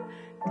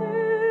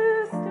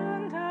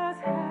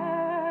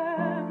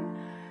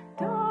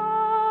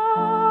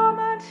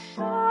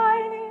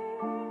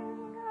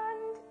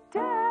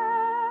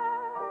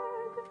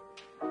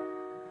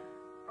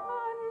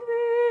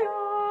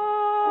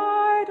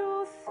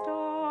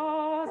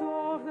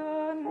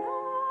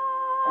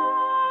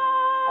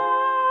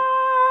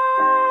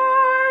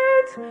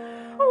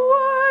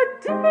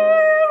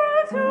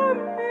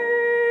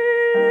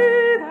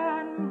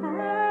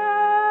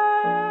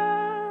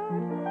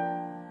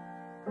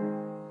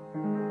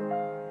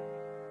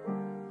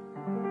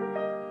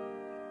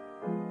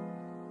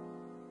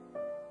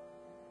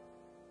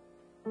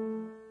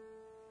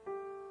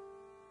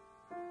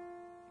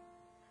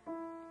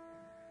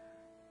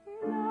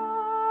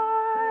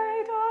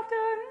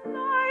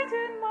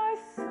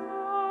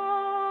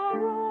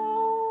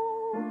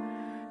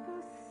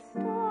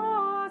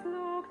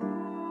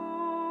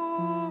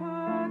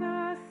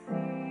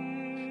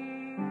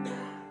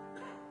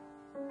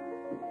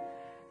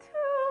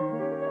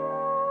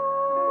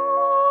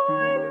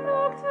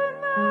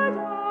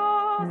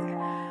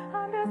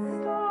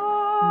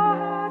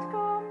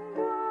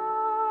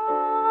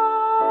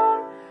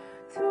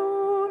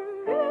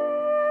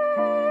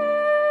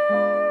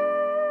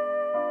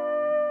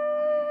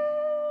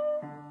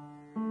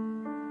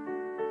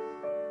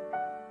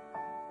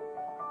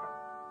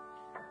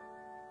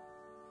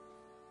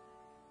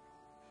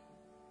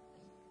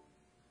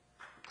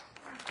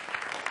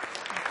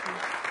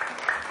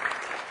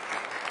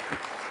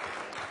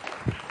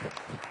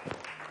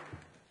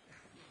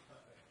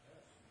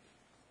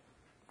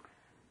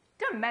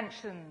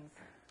dimensions.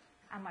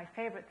 And my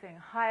favorite thing,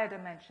 higher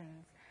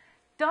dimensions.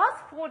 Does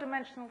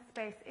four-dimensional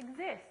space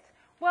exist?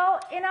 Well,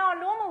 in our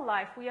normal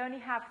life, we only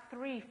have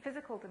 3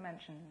 physical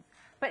dimensions.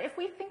 But if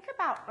we think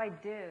about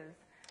ideas,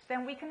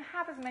 then we can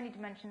have as many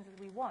dimensions as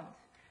we want.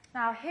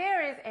 Now,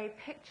 here is a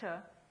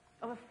picture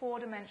of a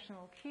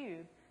 4-dimensional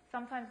cube,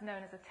 sometimes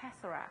known as a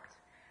tesseract.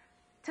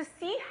 To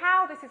see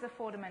how this is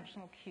a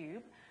 4-dimensional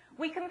cube,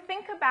 we can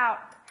think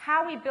about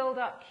how we build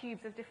up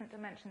cubes of different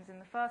dimensions in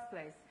the first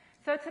place.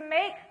 So to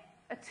make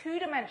a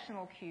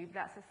 2-dimensional cube,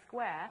 that's a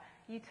square,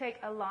 you take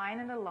a line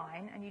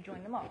and you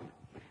join them up.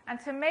 And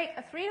to make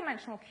a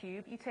 3-dimensional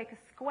cube, you take a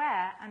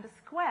square,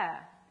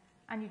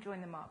 and you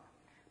join them up.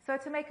 So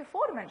to make a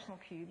 4-dimensional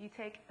cube, you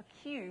take a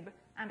cube,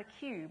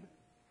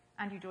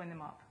 and you join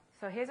them up.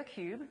 So here's a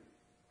cube,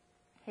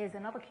 here's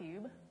another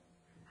cube,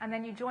 and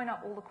then you join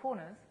up all the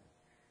corners,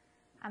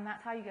 and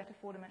that's how you get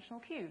a 4-dimensional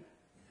cube.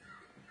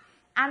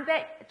 And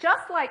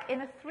just like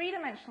in a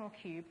 3-dimensional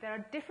cube, there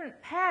are different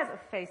pairs of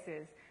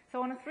faces.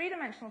 So on a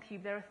 3-dimensional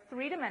cube, there are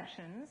 3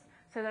 dimensions,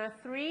 so there are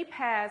 3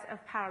 pairs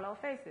of parallel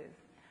faces.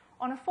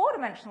 On a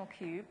 4-dimensional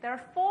cube, there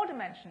are 4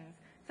 dimensions,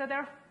 so there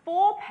are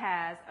 4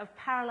 pairs of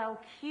parallel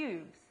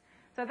cubes.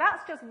 So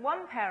that's just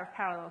 1 pair of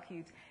parallel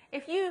cubes.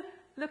 If you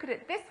look at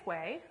it this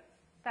way,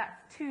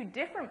 that's 2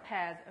 different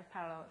pairs of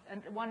parallel,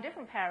 and 1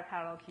 different pair of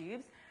parallel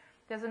cubes.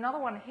 There's another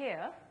one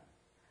here,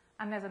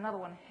 and there's another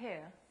one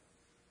here.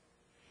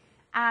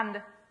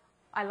 And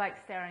I like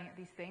staring at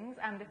these things,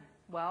 and,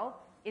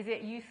 well, is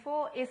it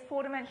useful? Is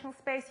 4-dimensional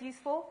space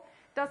useful?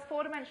 Does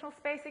 4-dimensional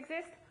space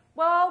exist?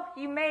 Well,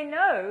 you may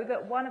know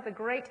that one of the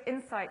great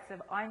insights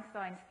of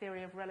Einstein's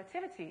theory of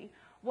relativity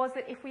was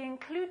that if we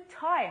include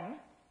time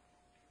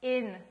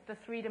in the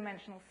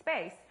 3-dimensional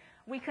space,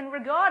 we can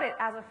regard it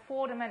as a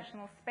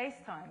 4-dimensional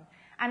space-time.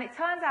 And it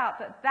turns out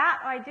that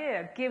that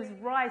idea gives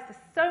rise to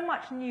so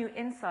much new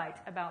insight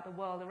about the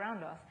world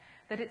around us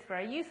that it's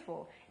very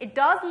useful. It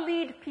does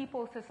lead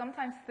people to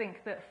sometimes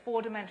think that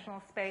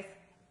 4-dimensional space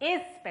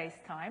is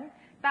space-time.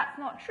 That's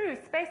not true.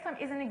 Space-time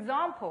is an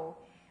example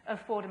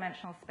of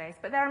 4-dimensional space,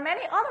 but there are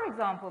many other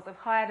examples of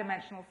higher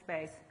dimensional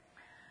space.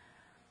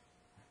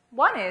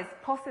 One is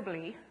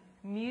possibly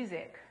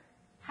music.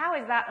 How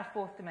is that a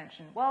 4th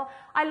dimension? Well,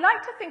 I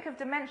like to think of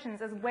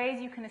dimensions as ways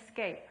you can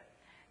escape.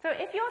 So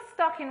if you're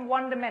stuck in a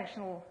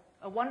one-dimensional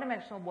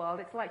world,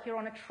 it's like you're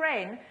on a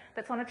train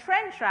that's on a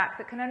train track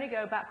that can only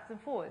go backwards and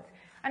forwards.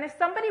 And if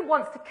somebody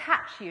wants to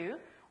catch you,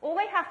 all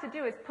they have to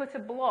do is put a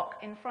block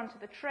in front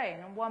of the train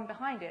and one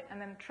behind it, and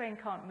then the train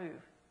can't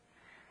move.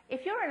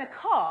 If you're in a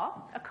car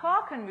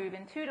can move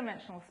in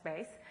 2-dimensional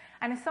space,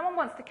 and if someone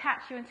wants to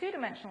catch you in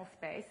 2-dimensional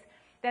space,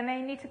 then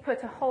they need to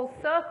put a whole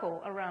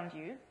circle around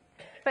you.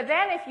 But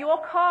then if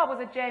your car was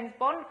a James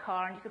Bond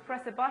car and you could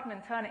press a button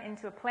and turn it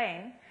into a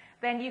plane,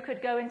 then you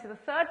could go into the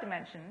 3rd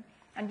dimension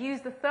and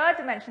use the 3rd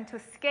dimension to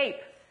escape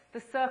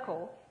the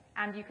circle,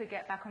 and you could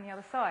get back on the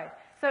other side.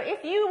 So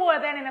if you were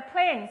then in a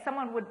plane,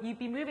 you'd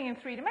be moving in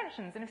 3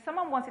 dimensions, and if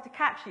someone wanted to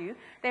catch you,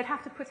 they'd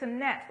have to put a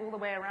net all the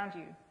way around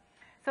you.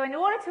 So in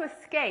order to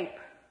escape,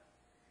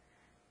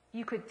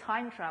 you could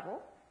time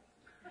travel.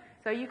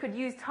 So you could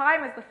use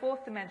time as the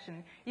 4th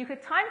dimension. You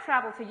could time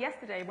travel to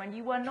yesterday when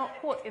you were not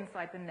caught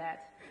inside the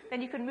net.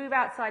 Then you could move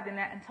outside the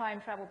net and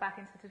time travel back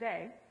into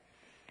today.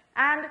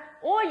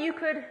 Or you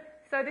could,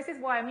 so this is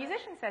why a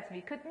musician said to me,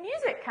 could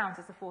music count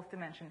as a 4th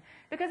dimension?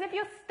 Because if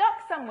you're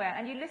stuck somewhere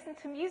and you listen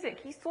to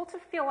music, you sort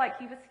of feel like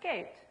you've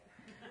escaped.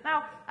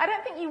 Now, I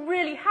don't think you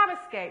really have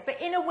escaped, but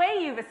in a way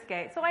you've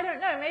escaped. So I don't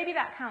know, maybe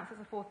that counts as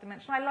a 4th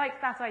dimension. I like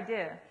that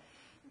idea.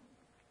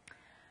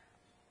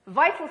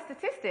 Vital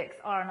statistics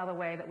are another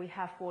way that we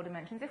have 4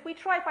 dimensions. If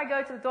I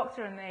go to the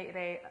doctor and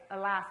they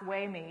alas,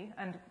 weigh me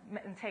and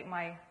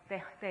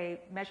they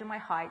measure my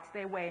height,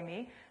 they weigh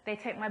me, they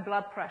take my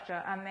blood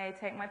pressure, and they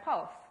take my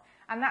pulse.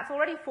 And that's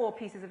already 4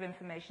 pieces of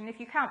information. If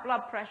you count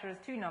blood pressure as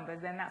 2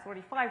 numbers, then that's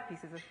already 5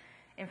 pieces of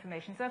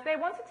information. So if they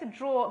wanted to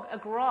draw a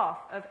graph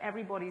of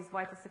everybody's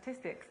vital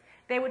statistics,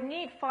 they would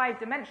need 5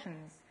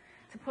 dimensions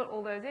to put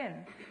all those in.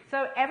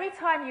 So every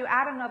time you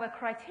add another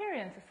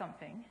criterion to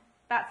something,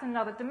 that's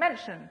another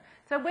dimension.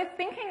 So we're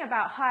thinking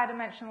about higher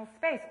dimensional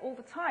space all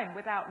the time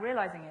without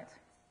realizing it.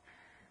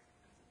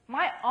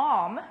 My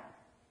arm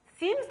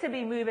seems to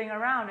be moving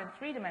around in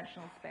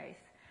 3-dimensional space.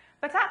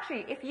 But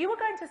actually, if you were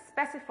going to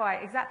specify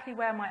exactly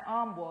where my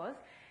arm was,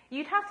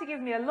 you'd have to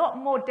give me a lot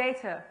more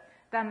data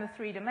than the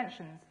 3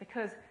 dimensions,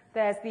 because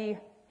there's the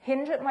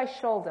hinge at my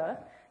shoulder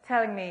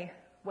telling me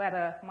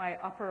whether my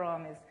upper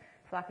arm is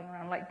flapping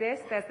around like this.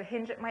 There's the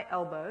hinge at my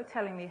elbow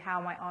telling me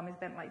how my arm is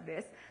bent like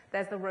this.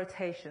 There's the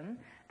rotation.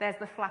 There's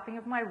the flapping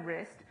of my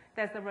wrist.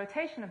 There's the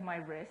rotation of my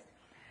wrist.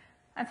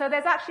 And so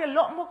there's actually a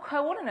lot more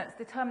coordinates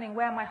determining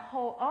where my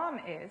whole arm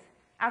is,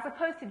 as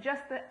opposed to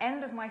just the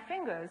end of my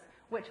fingers,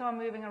 which are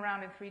moving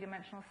around in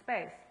 3-dimensional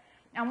space.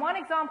 And one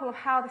example of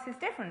how this is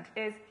different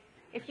is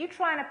if you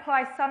try and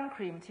apply sun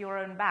cream to your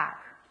own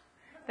back,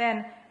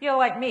 then you're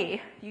like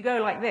me, you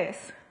go like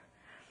this,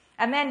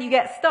 and then you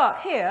get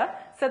stuck here,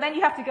 so then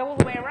you have to go all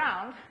the way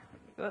around,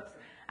 oops,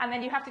 and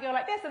then you have to go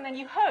like this, and then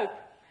you hope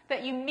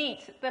that you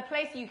meet, the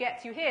place you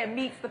get to here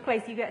meets the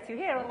place you get to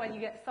here, otherwise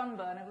you get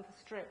sunburn with a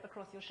strip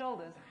across your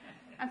shoulders.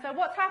 And so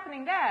what's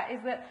happening there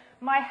is that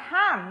my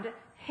hand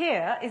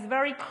here is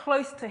very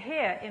close to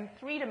here in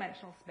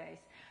three-dimensional space,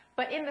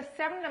 but in the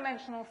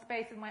seven-dimensional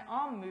space of my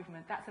arm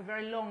movement, that's a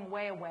very long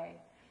way away.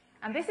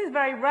 And this is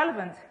very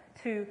relevant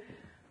to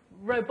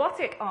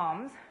robotic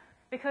arms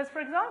because, for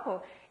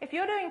example, if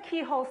you're doing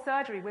keyhole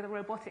surgery with a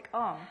robotic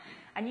arm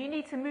and you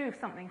need to move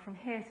something from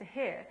here to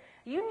here,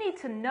 you need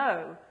to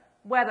know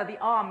whether the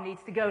arm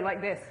needs to go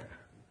like this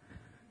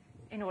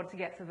in order to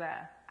get to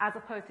there, as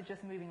opposed to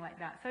just moving like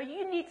that. So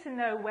you need to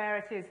know where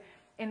it is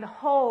in the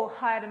whole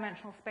higher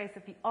dimensional space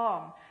of the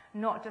arm,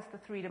 not just the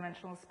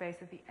three-dimensional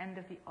space of the end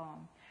of the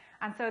arm.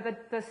 And so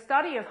the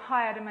study of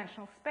higher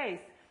dimensional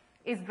space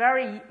is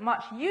very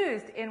much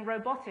used in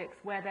robotics,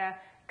 where they're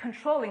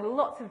controlling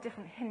lots of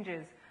different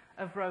hinges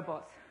of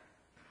robots.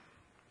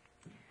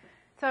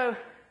 So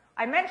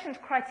I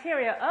mentioned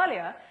criteria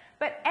earlier,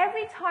 but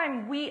every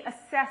time we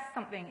assess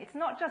something, it's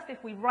not just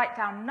if we write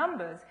down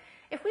numbers.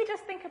 If we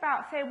just think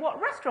about, say,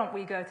 what restaurant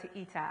we go to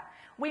eat at,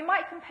 we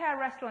might compare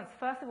restaurants,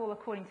 first of all,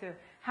 according to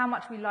how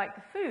much we like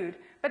the food,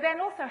 but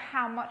then also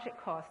how much it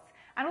costs,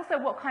 and also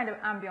what kind of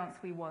ambience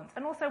we want,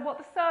 and also what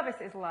the service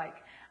is like,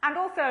 and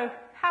also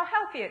how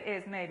healthy it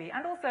is, maybe,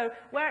 and also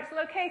where it's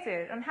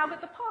located, and how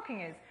good the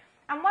parking is.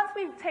 And once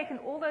we've taken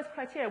all those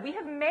criteria, we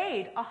have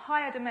made a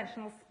higher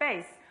dimensional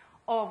space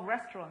of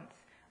restaurants,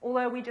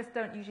 although we just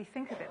don't usually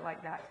think of it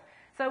like that.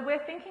 So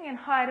we're thinking in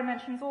higher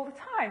dimensions all the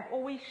time,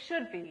 or we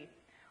should be.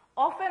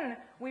 Often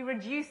we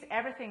reduce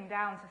everything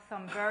down to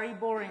some very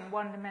boring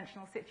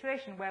one-dimensional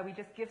situation where we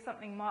just give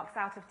something marks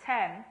out of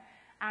 10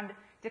 and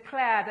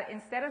declare that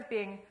instead of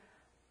being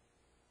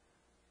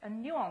a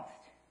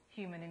nuanced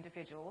human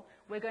individual,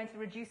 we're going to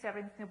reduce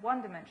everything to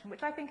one dimension,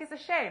 which I think is a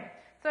shame.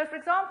 So, for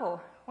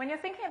example, when you're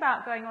thinking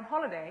about going on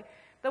holiday,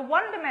 the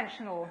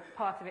one-dimensional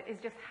part of it is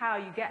just how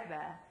you get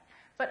there.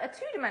 But a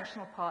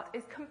two-dimensional part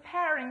is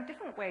comparing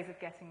different ways of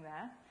getting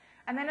there.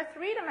 And then a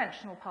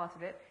three-dimensional part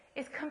of it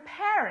is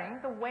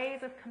comparing the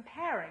ways of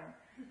comparing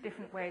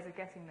different ways of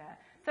getting there.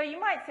 So you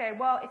might say,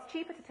 well, it's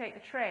cheaper to take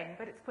the train,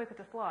 but it's quicker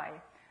to fly.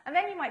 And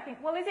then you might think,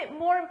 well, is it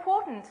more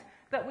important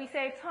that we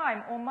save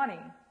time or money?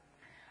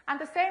 And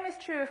the same is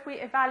true if we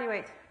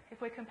evaluate,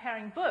 if we're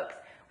comparing books.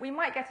 We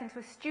might get into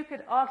a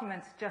stupid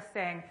argument just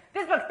saying,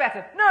 this book's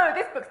better, no,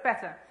 this book's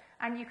better.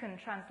 And you can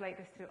translate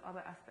this to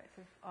other aspects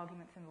of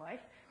arguments in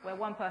life, where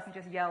one person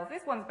just yells,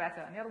 this one's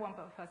better, and the other one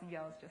person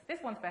yells just, this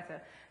one's better.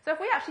 So if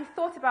we actually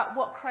thought about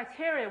what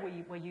criteria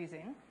we were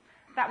using,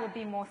 that would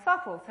be more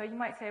subtle. So you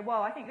might say,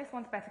 well, I think this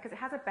one's better because it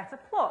has a better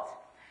plot.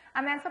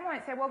 And then someone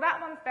might say, well,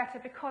 that one's better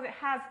because it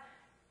has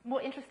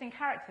more interesting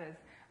characters.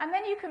 And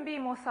then you can be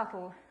more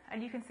subtle,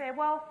 and you can say,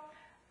 well,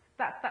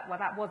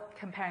 that was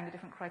comparing the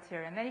different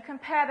criteria. And then you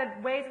compare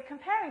the ways of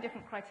comparing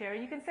different criteria.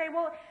 You can say,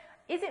 well,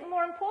 is it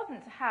more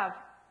important to have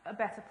a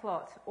better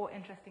plot or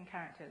interesting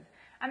characters?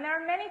 And there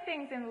are many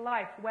things in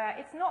life where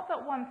it's not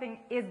that one thing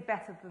is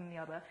better than the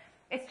other.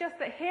 It's just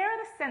that here are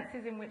the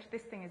senses in which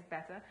this thing is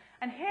better,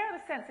 and here are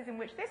the senses in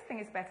which this thing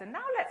is better.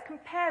 Now let's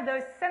compare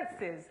those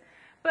senses.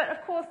 But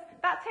of course,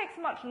 that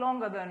takes much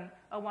longer than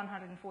a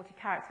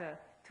 140-character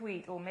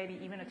tweet, or maybe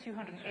even a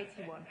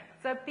 281.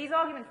 So these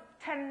arguments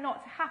tend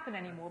not to happen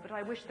anymore, but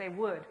I wish they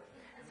would.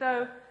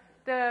 So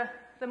the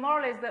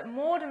moral is that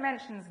more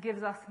dimensions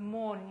gives us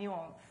more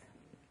nuance.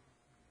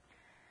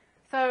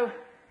 So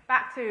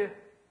back to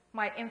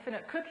my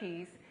infinite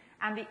cookies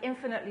and the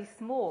infinitely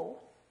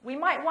small, we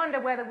might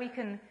wonder whether we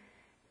can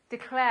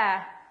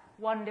declare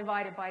 1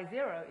 divided by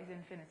 0 is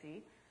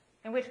infinity,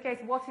 in which case,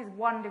 what is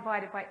 1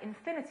 divided by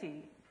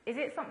infinity? Is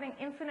it something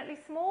infinitely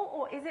small,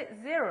 or is it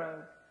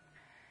 0?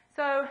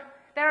 So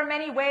there are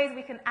many ways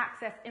we can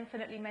access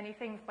infinitely many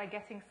things by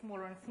getting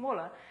smaller and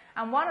smaller,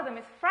 and one of them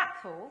is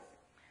fractals.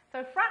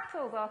 So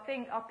fractals are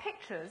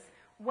pictures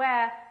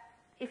where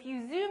if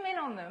you zoom in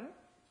on them,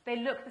 they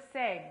look the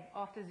same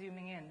after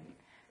zooming in.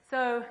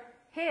 So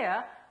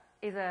here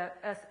is a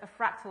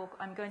fractal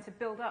I'm going to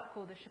build up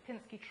called the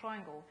Sierpinski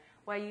triangle,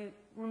 where you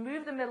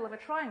remove the middle of a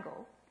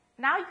triangle.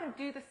 Now you can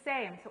do the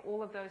same to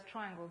all of those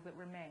triangles that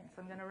remain.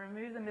 So I'm going to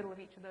remove the middle of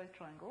each of those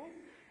triangles.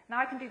 Now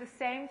I can do the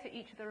same to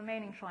each of the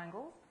remaining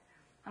triangles,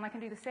 and I can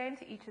do the same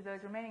to each of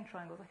those remaining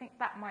triangles. I think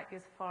that might be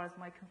as far as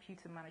my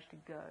computer managed to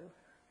go.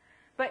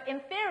 But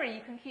in theory,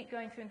 you can keep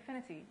going to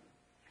infinity.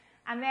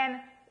 And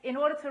then, in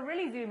order to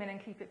really zoom in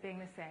and keep it being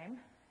the same,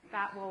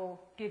 that will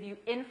give you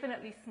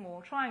infinitely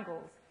small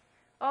triangles.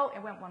 Oh,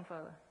 it went one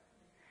further.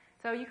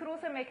 So you could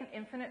also make an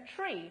infinite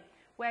tree,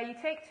 where you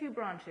take 2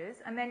 branches,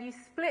 and then you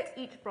split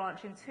each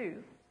branch in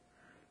 2,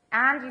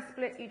 and you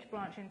split each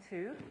branch in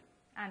 2,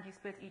 and you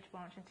split each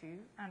branch in 2,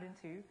 and in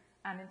 2,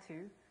 and in 2.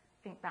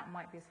 I think that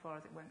might be as far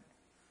as it went.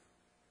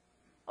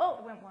 Oh,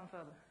 it went one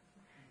further.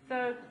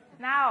 So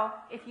now,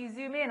 if you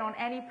zoom in on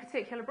any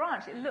particular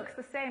branch, it looks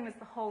the same as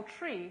the whole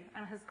tree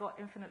and has got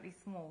infinitely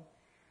small.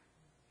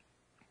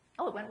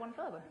 Oh, it went one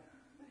further.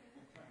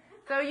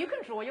 So you can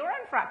draw your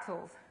own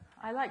fractals.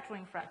 I like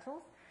drawing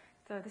fractals,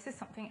 so this is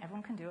something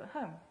everyone can do at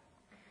home.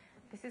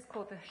 This is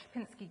called the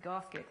Sierpinski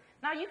gasket.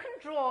 Now, you can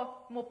draw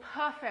more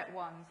perfect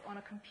ones on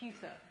a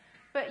computer,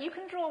 but you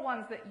can draw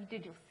ones that you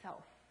did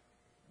yourself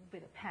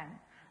with a pen,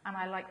 and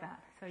I like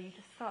that. So you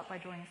just start by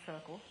drawing a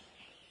circle,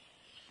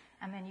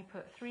 and then you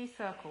put 3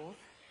 circles.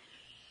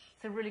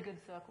 It's a really good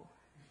circle.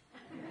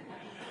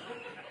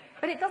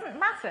 But it doesn't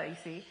matter, you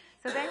see.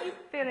 So then you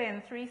fill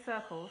in 3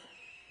 circles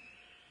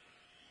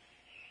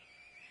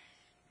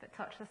that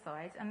touch the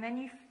sides, and then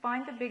you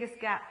find the biggest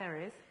gap there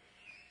is,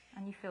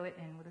 and you fill it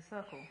in with a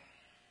circle.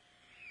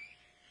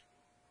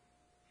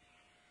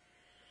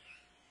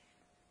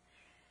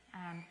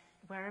 And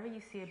wherever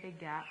you see a big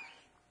gap,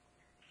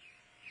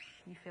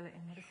 you fill it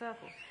in with a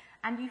circle.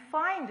 And you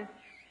find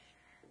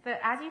that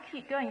as you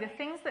keep going, the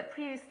things that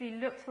previously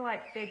looked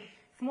like big,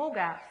 small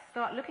gaps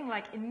start looking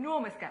like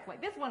enormous gaps.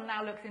 Like this one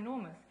now looks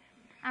enormous.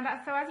 And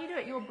so as you do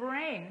it, your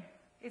brain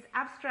is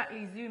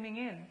abstractly zooming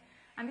in.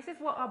 And this is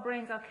what our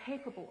brains are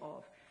capable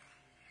of.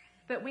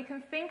 That we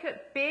can think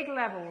at big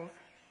levels,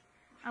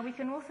 and we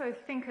can also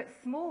think at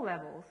small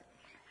levels.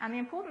 And the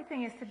important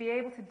thing is to be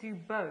able to do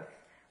both,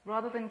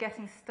 rather than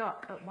getting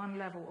stuck at one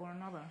level or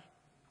another.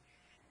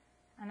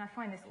 And I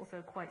find this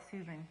also quite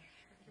soothing.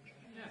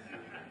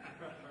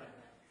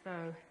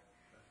 So,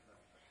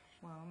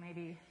 well,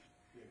 maybe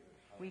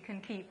we can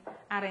keep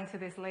adding to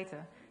this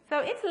later. So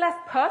it's less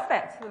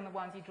perfect than the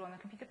ones you draw on the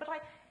computer, but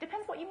it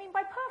depends what you mean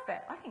by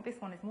perfect. I think this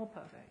one is more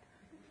perfect.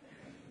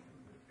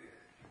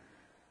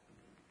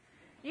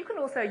 You can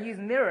also use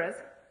mirrors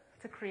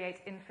to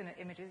create infinite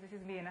images. This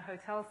is me in a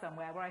hotel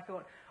somewhere where I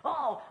thought,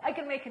 oh, I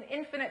can make an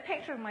infinite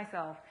picture of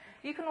myself.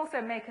 You can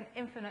also make an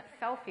infinite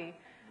selfie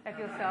of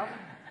yourself.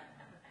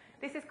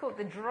 This is called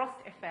the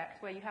Drost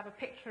effect, where you have a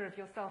picture of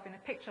yourself in a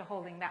picture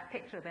holding that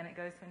picture, then it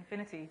goes to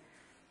infinity.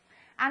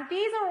 And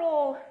these are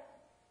all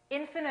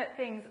infinite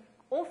things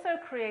also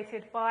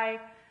created by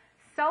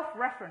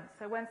self-reference.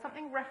 So when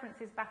something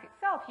references back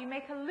itself, you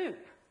make a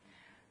loop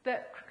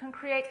that can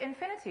create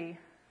infinity.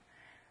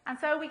 And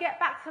so we get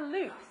back to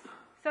loops.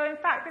 So in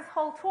fact, this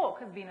whole talk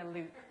has been a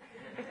loop,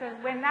 because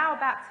we're now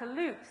back to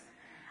loops.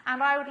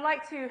 And I would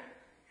like to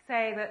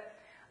say that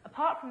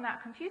apart from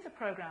that computer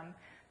program,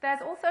 there's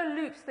also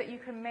loops that you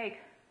can make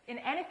in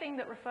anything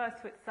that refers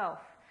to itself.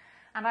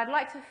 And I'd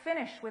like to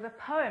finish with a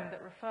poem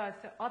that refers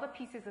to other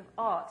pieces of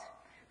art,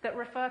 that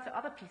refer to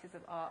other pieces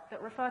of art,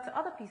 that refer to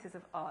other pieces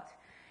of art.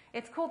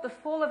 It's called The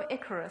Fall of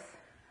Icarus,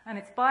 and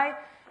it's by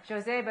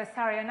Joseba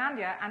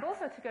Sarionandia. And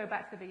also, to go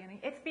back to the beginning,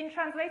 it's been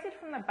translated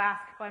from the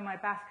Basque by my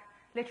Basque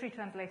literary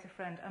translator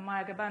friend,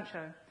 Amaya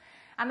Gabancho.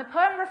 And the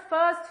poem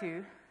refers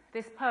to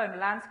this poem,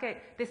 landscape,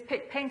 this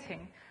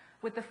painting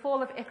with the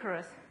fall of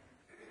Icarus.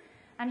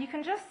 And you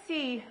can just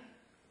see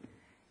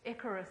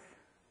Icarus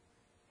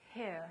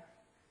here.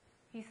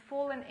 He's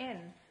fallen in,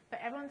 but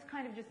everyone's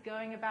kind of just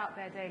going about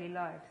their daily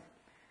lives.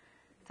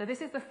 So this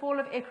is The Fall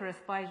of Icarus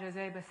by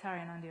Joseba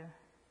Sarionandia.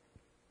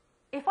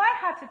 If I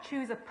had to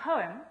choose a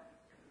poem,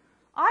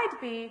 I'd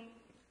be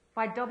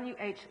by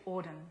W.H.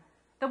 Auden.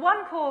 The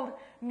one called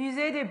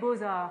Musée des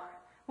Beaux-Arts,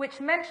 which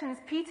mentions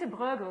Peter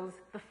Bruegel's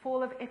The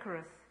Fall of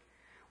Icarus,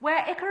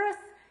 where Icarus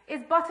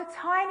is but a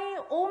tiny,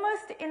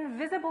 almost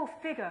invisible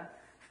figure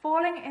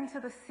falling into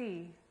the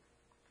sea.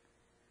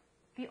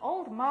 The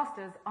old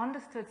masters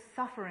understood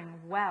suffering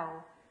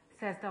well,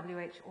 says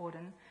W.H.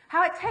 Auden,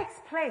 how it takes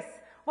place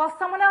while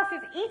someone else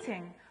is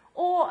eating,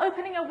 or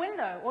opening a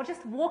window, or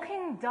just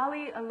walking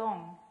dully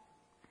along.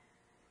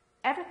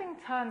 Everything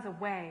turns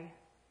away,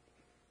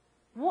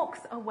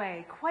 walks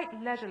away quite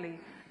leisurely,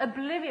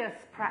 oblivious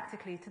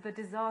practically to the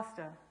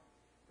disaster.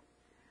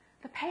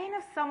 The pain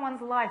of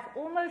someone's life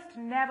almost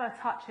never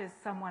touches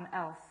someone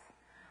else.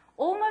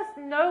 Almost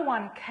no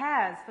one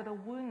cares for the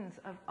wounds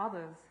of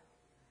others.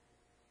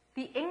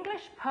 The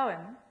English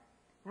poem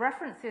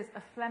references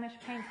a Flemish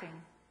painting.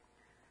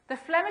 The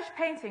Flemish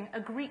painting, a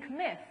Greek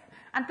myth.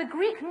 And the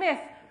Greek myth,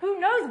 who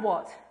knows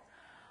what?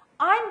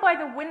 I'm by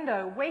the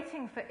window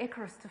waiting for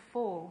Icarus to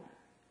fall.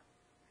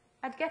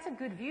 I'd get a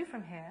good view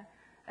from here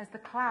as the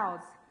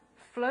clouds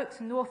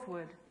float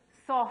northward,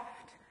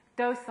 soft,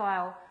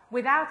 docile,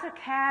 without a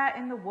care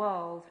in the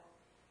world.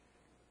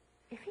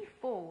 If he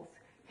falls,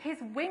 his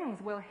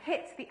wings will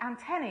hit the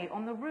antennae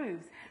on the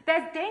roofs.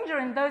 There's danger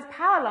in those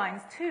power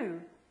lines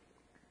too.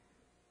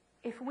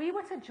 If we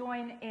were to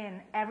join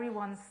in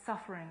everyone's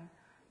suffering,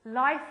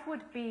 life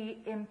would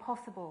be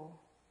impossible.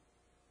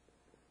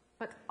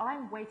 But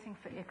I'm waiting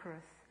for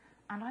Icarus,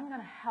 and I'm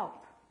going to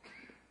help.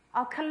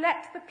 I'll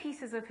collect the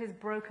pieces of his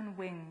broken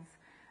wings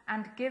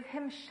and give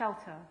him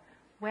shelter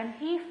when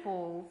he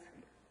falls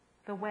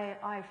the way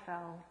I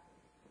fell,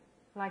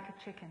 like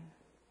a chicken.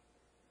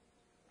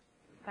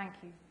 Thank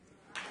you.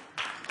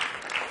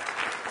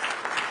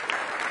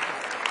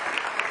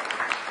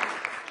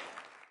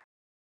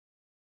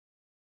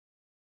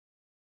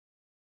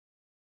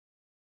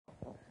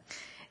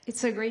 It's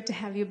so great to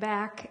have you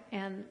back,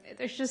 and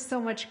there's just so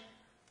much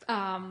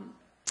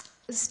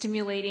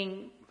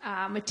stimulating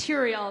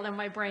material in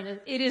my brain.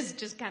 It is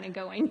just kind of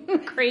going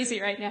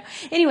crazy right now.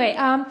 Anyway,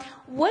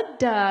 what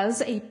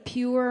does a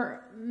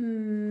pure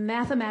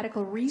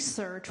mathematical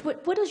research,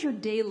 what does your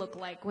day look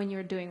like when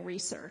you're doing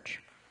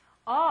research?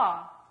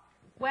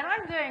 When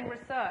I'm doing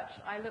research,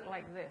 I look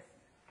like this.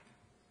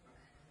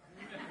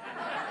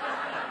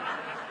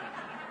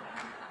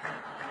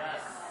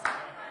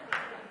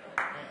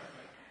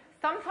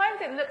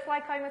 Sometimes it looks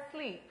like I'm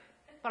asleep,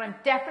 but I'm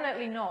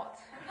definitely not.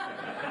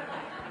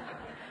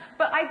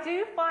 But I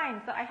do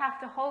find that I have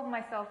to hold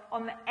myself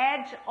on the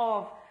edge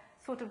of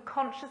sort of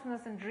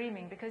consciousness and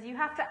dreaming, because you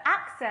have to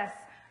access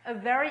a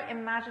very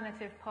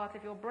imaginative part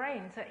of your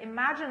brain to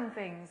imagine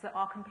things that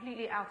are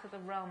completely out of the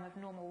realm of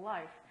normal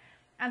life.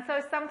 And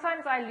so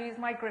sometimes I lose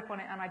my grip on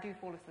it and I do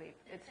fall asleep.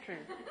 It's true.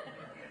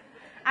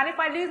 And if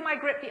I lose my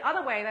grip the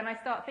other way, then I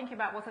start thinking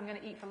about what I'm going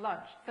to eat for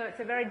lunch. So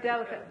it's a very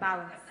delicate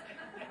balance.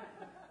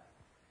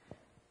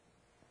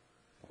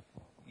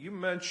 You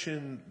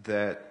mentioned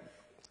that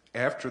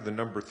after the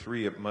number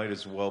 3, it might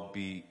as well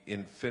be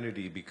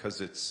infinity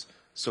because it's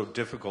so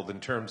difficult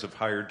in terms of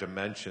higher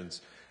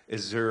dimensions.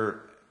 Is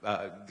there,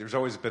 there's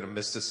always been a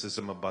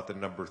mysticism about the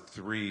number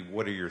 3.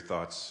 What are your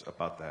thoughts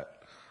about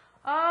that?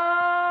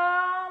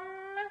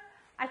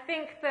 I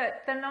think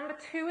that the number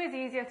 2 is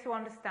easier to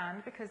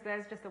understand because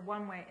there's just a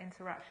one-way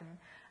interaction.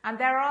 And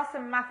there are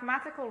some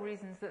mathematical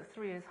reasons that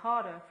 3 is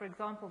harder. For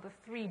example, the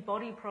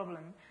 3-body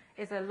problem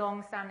is a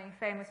long-standing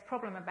famous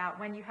problem about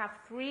when you have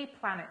 3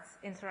 planets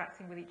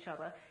interacting with each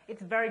other,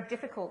 it's very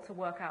difficult to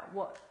work out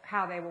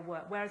how they will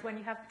work. Whereas when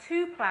you have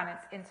 2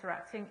 planets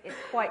interacting, it's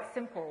quite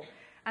simple.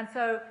 And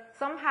so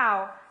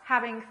somehow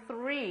having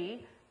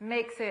 3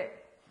 makes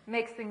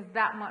things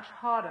that much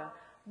harder.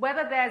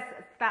 Whether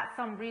that's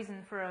some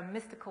reason for a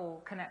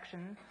mystical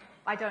connection,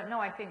 I don't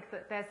know. I think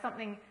that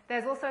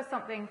there's also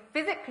something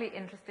physically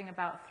interesting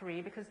about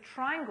 3 because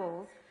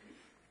triangles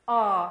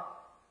are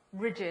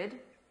rigid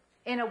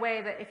in a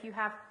way that if you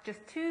have just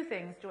 2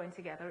 things joined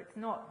together,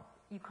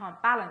 you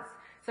can't balance.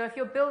 So if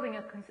you're building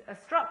a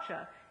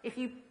structure, if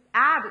you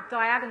add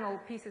diagonal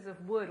pieces of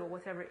wood or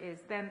whatever it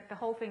is, then the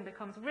whole thing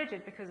becomes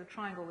rigid because a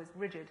triangle is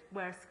rigid,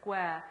 where a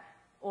square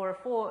or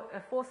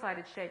a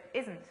four-sided shape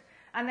isn't.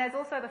 And there's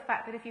also the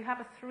fact that if you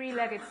have a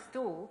 3-legged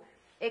stool,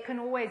 it can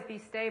always be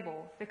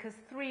stable because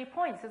 3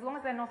 points, as long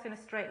as they're not in a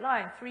straight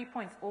line, 3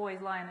 points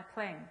always lie in a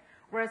plane,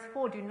 whereas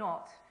 4 do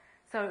not.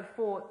 So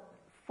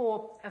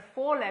a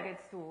 4-legged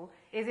stool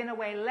is in a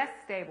way less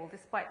stable,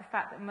 despite the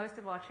fact that most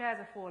of our chairs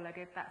are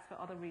 4-legged. That's for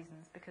other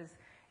reasons, because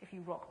if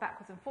you rock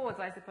backwards and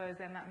forwards, I suppose,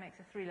 then that makes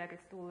a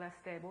 3-legged stool less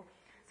stable.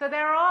 So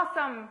there are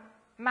some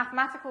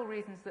mathematical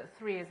reasons that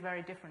 3 is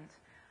very different.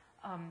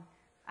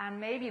 And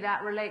maybe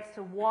that relates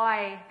to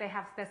why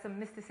there's some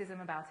mysticism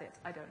about it.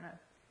 I don't know.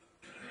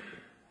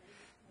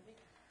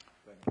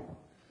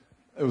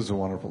 It was a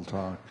wonderful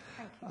talk.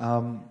 Thank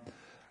you.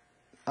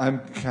 I'm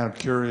kind of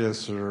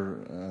curious or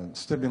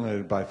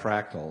stimulated by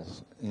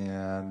fractals,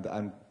 and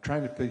I'm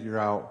trying to figure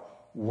out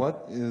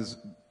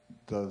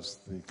does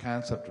the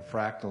concept of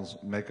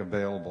fractals make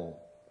available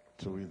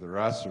to either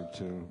us or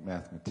to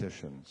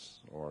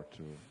mathematicians or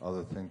to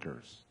other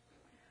thinkers?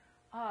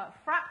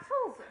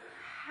 Fractals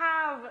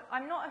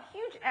I'm not a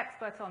huge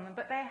expert on them,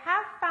 but they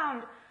have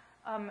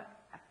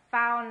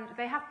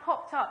they have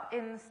popped up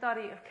in the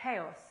study of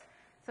chaos.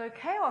 So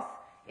chaos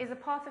is a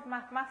part of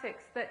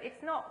mathematics that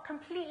it's not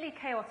completely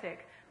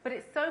chaotic, but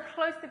it's so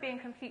close to being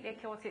completely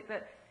chaotic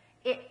that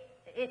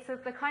it's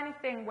the kind of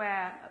thing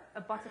where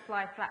a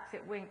butterfly flaps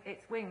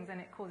its wings and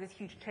it causes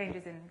huge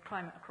changes in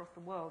climate across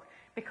the world.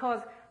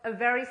 Because a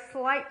very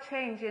slight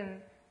change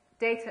in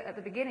data at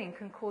the beginning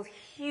can cause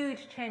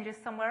huge changes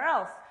somewhere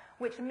else,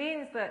 which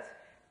means that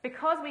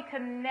because we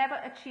can never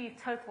achieve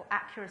total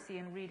accuracy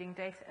in reading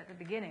data at the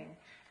beginning,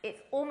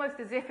 it's almost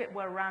as if it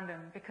were random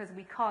because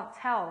we can't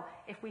tell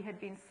if we had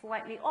been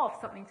slightly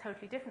off, something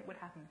totally different would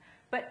happen.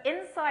 But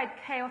inside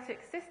chaotic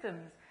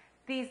systems,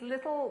 these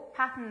little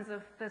patterns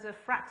that are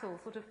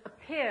fractal sort of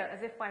appear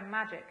as if by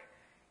magic.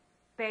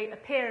 They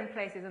appear in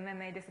places and then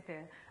they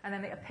disappear, and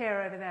then they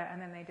appear over there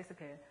and then they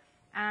disappear.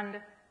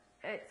 And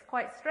it's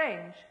quite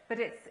strange, but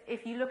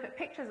if you look at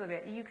pictures of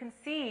it, you can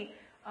see,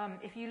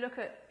 if you look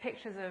at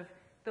pictures of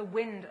the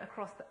wind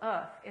across the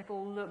Earth,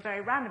 it'll look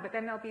very random, but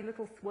then there'll be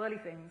little swirly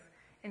things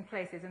in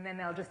places, and then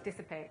they'll just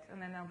dissipate,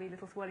 and then there'll be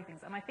little swirly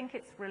things. And I think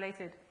it's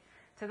related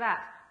to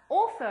that.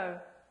 Also,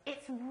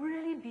 it's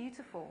really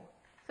beautiful.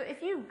 So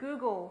if you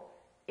Google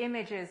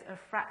images of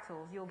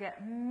fractals, you'll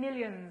get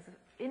millions,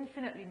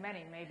 infinitely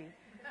many maybe,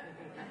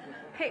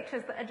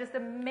 pictures that are just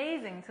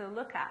amazing to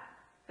look at.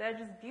 They're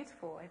just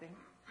beautiful, I think.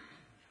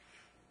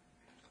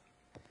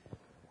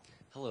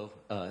 Hello,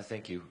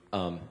 thank you.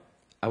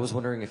 I was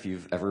wondering if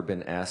you've ever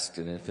been asked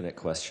an infinite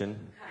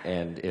question,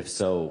 and if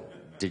so,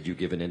 did you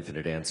give an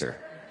infinite answer?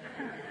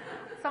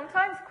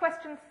 Sometimes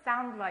questions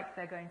sound like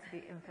they're going to be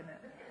infinite,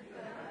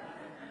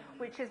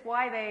 which is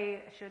why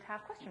they should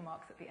have question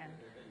marks at the end.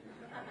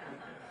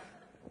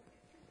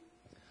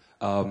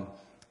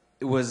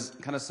 It was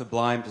kind of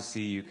sublime to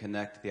see you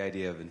connect the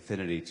idea of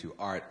infinity to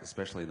art,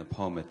 especially in the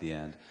poem at the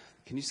end.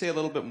 Can you say a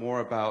little bit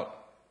more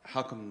about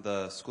how come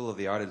the School of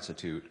the Art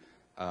Institute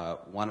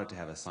wanted to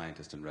have a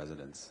scientist in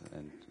residence?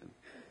 And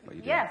what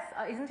you do. Yes,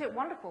 isn't it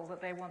wonderful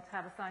that they want to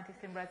have a scientist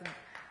in residence?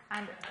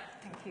 And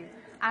thank you.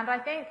 And I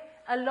think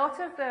a lot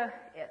of the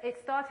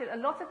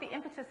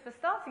impetus for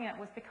starting it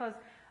was because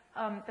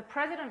the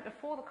president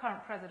before the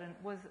current president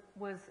was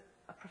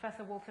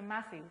Professor Walter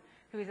Massey,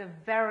 who is a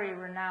very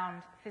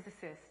renowned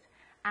physicist,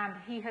 and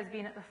he has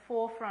been at the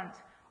forefront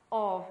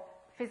of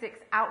physics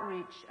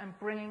outreach and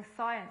bringing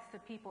science to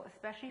people,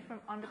 especially from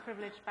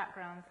underprivileged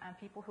backgrounds and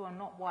people who are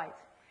not white.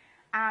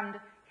 And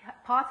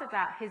part of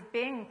that, his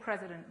being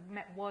president,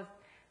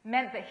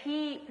 meant that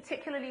he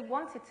particularly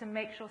wanted to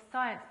make sure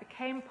science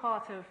became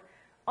part of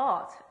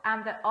art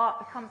and that art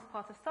becomes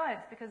part of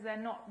science because they're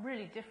not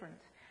really different.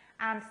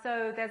 And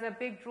so there's a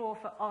big draw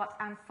for art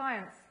and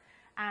science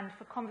and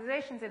for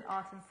conversations in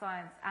art and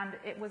science. And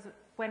it was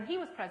when he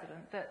was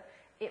president that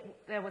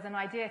there was an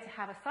idea to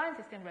have a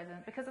scientist in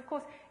residence because, of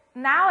course,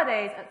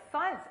 nowadays at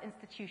science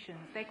institutions,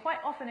 they quite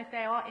often, if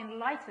they are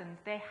enlightened,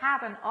 they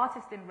have an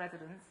artist in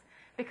residence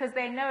because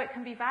they know it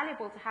can be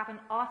valuable to have an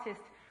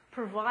artist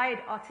provide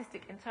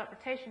artistic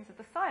interpretations of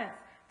the science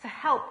to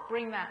help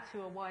bring that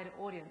to a wider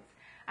audience.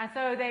 And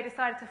so they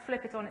decided to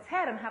flip it on its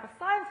head and have a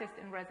scientist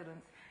in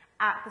residence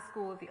at the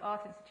School of the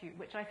Art Institute,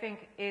 which I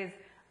think is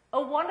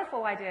a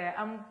wonderful idea.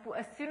 And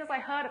as soon as I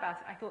heard about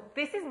it, I thought,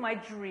 this is my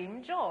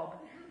dream job.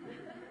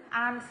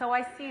 And so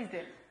I seized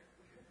it.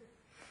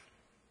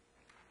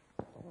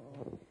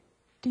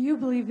 Do you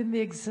believe in the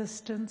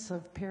existence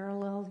of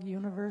parallel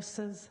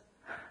universes?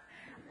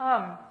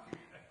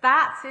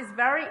 That is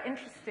very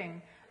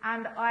interesting.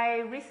 And I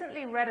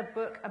recently read a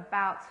book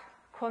about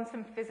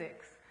quantum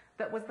physics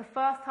that was the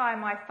first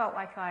time I felt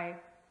like I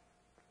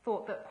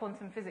thought that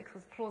quantum physics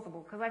was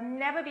plausible, because I've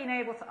never been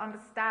able to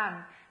understand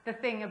the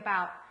thing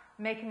about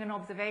making an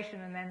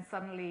observation and then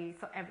suddenly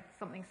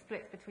something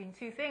splits between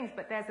two things.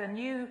 But there's a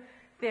new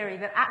theory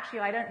that actually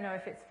I don't know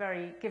if it's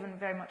given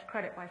very much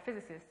credit by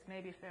physicists.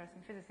 Maybe if there are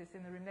some physicists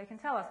in the room, they can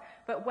tell us.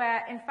 But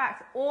where, in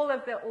fact, all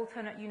of the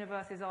alternate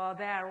universes are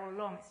there all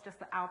along. It's just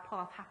that our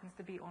path happens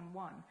to be on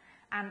one.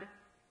 And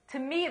to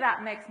me,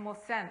 that makes more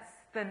sense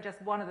than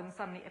just one of them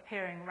suddenly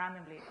appearing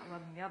randomly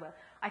rather than the other.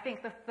 I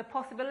think the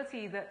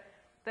possibility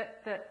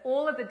that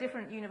all of the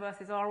different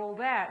universes are all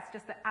there, it's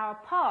just that our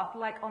path,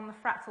 like on the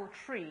fractal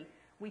tree,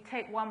 we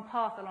take one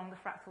path along the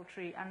fractal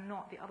tree and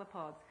not the other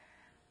paths.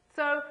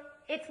 So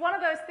it's one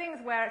of those things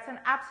where it's an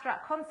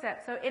abstract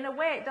concept, so in a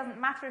way it doesn't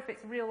matter if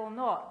it's real or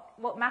not.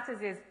 What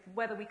matters is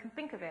whether we can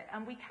think of it,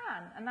 and we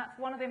can. And that's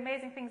one of the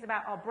amazing things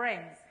about our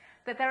brains,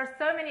 that there are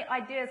so many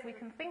ideas we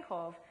can think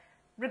of,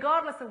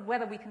 regardless of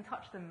whether we can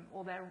touch them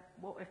or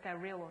if they're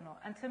real or not.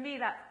 And to me,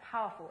 that's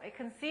powerful. It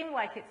can seem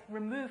like it's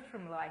removed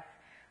from life,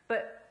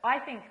 but I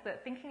think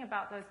that thinking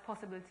about those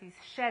possibilities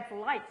sheds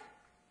light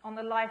on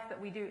the life that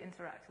we do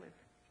interact with.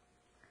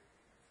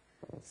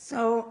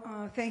 So,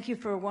 thank you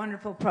for a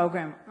wonderful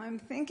program. I'm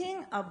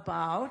thinking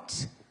about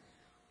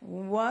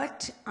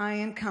what I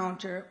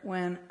encounter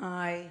when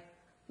I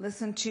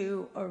listen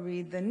to or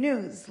read the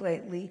news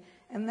lately,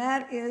 and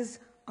that is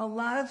a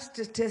lot of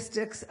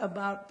statistics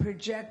about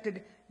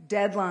projected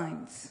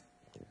deadlines.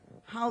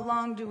 How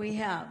long do we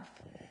have,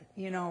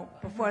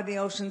 before the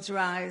oceans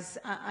rise?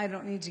 I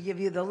don't need to give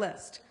you the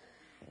list.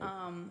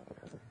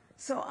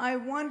 So I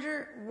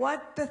wonder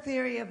what the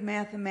theory of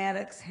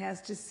mathematics has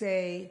to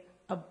say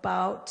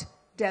about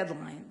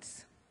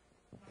deadlines.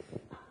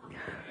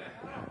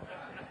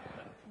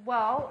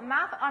 Well,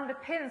 math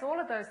underpins all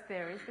of those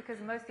theories because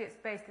mostly it's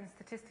based in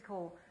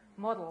statistical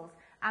models.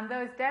 And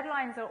those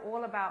deadlines are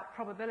all about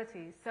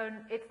probabilities. So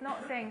it's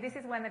not saying this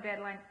is when the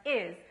deadline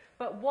is,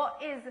 but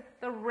what is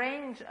the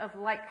range of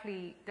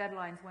likely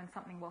deadlines when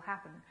something will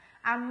happen.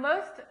 And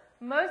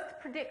most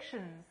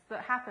predictions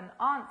that happen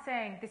aren't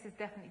saying this is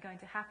definitely going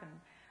to happen,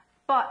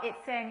 but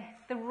it's saying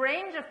the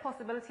range of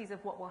possibilities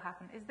of what will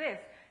happen is this.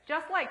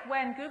 Just like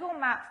when Google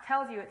Maps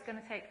tells you it's going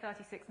to take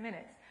 36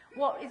 minutes,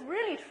 what is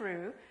really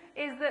true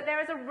is that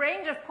there is a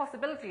range of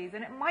possibilities,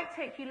 and it might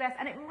take you less,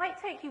 and it might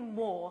take you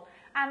more,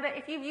 and that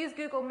if you've used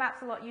Google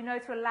Maps a lot, you know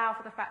to allow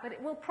for the fact that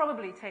it will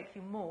probably take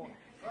you more.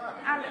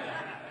 And,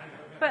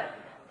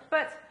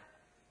 but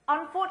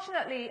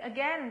unfortunately,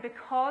 again,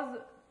 because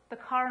the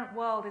current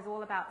world is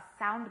all about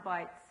sound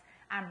bites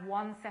and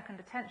 1-second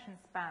attention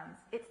spans,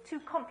 it's too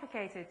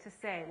complicated to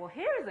say, well,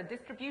 here is a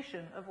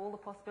distribution of all the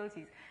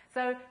possibilities.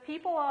 So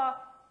people are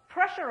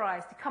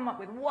pressurized to come up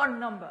with one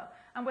number,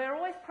 and we're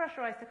always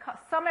pressurized to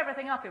sum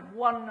everything up in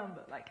one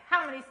number. Like,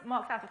 how many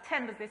marks out of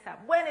 10 does this have?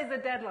 When is the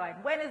deadline?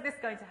 When is this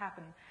going to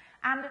happen?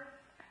 And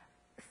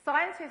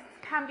scientists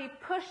can be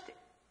pushed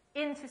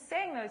into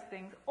saying those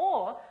things,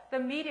 or the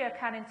media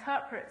can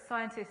interpret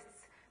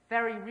scientists'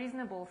 very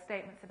reasonable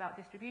statements about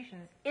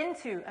distributions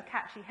into a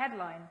catchy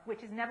headline,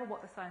 which is never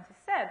what the scientist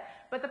said.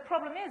 But the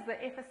problem is that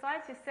if a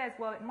scientist says,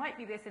 well, it might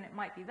be this and it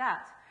might be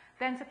that,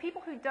 then to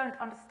people who don't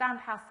understand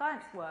how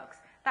science works,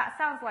 that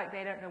sounds like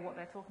they don't know what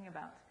they're talking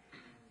about,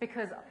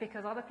 because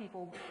other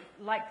people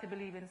like to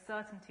believe in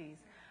certainties.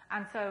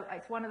 And so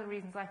it's one of the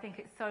reasons I think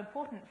it's so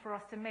important for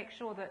us to make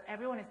sure that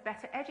everyone is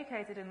better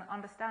educated in the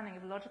understanding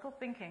of logical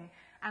thinking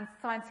and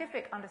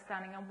scientific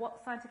understanding and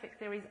what scientific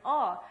theories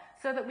are,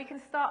 so that we can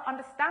start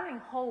understanding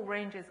whole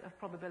ranges of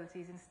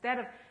probabilities instead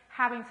of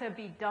having to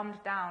be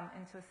dumbed down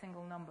into a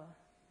single number.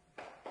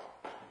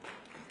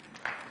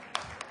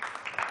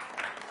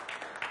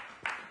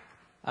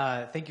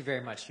 Thank you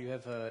very much. You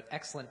have an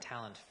excellent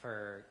talent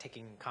for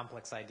taking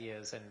complex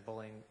ideas and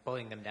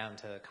boiling them down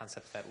to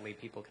concepts that lay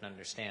people can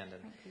understand.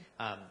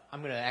 And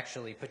I'm going to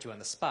actually put you on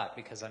the spot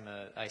because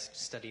I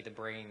study the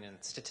brain and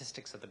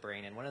statistics of the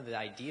brain. And one of the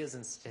ideas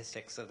in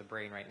statistics of the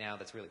brain right now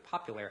that's really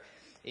popular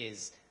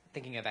is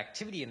thinking of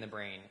activity in the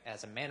brain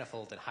as a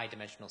manifold in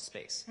high-dimensional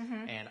space.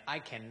 Mm-hmm. And I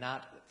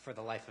cannot, for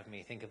the life of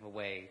me, think of a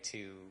way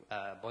to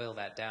boil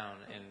that down,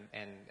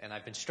 and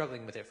I've been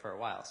struggling with it for a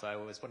while. So I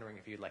was wondering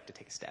if you'd like to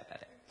take a stab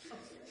at it.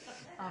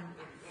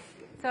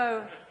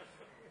 So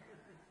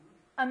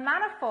a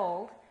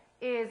manifold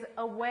is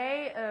a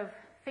way of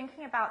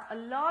thinking about a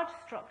large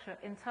structure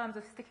in terms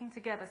of sticking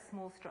together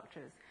small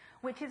structures,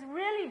 which is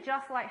really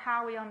just like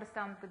how we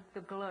understand the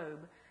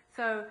globe.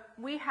 So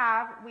we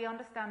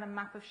understand a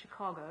map of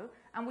Chicago,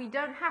 and we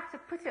don't have to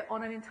put it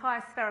on an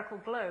entire spherical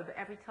globe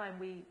every time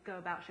we go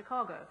about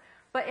Chicago.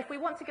 But if we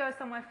want to go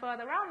somewhere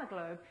further around the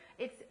globe,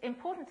 it's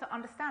important to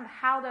understand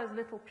how those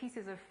little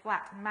pieces of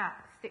flat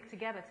map stick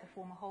together to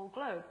form a whole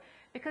globe.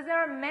 Because there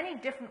are many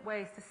different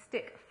ways to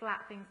stick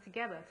flat things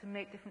together to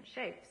make different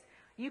shapes.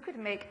 You could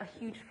make a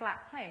huge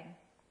flat plane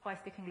by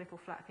sticking little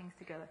flat things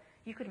together.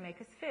 You could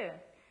make a sphere.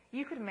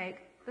 You could make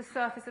the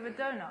surface of a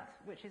donut,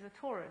 which is a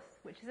torus,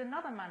 which is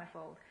another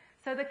manifold.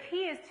 So the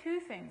key is two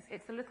things.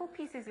 It's the little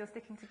pieces you're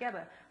sticking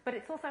together, but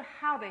it's also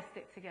how they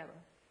stick together.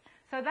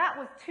 So that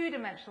was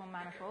two-dimensional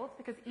manifolds,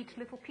 because each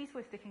little piece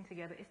we're sticking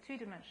together is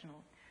two-dimensional.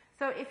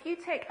 So if you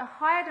take a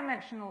higher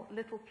dimensional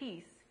little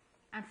piece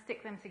and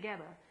stick them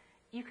together,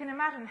 you can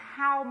imagine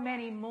how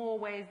many more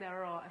ways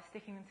there are of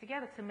sticking them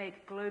together to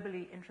make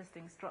globally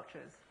interesting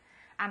structures.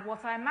 And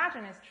what I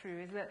imagine is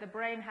true is that the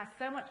brain has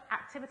so much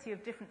activity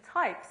of different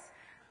types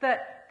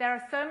that there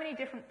are so many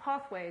different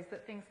pathways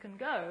that things can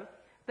go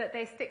that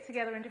they stick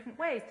together in different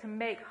ways to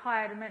make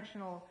higher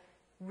dimensional,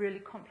 really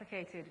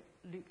complicated,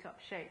 looped up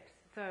shapes.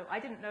 So I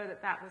didn't know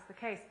that that was the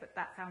case, but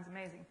that sounds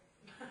amazing.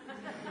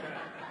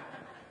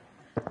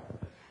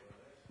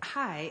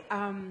 Hi.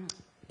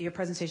 Your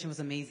presentation was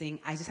amazing.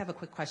 I just have a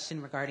quick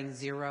question regarding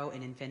zero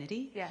and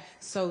infinity. Yes.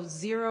 So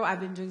zero, I've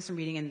been doing some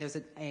reading, and there's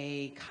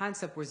a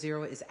concept where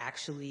zero is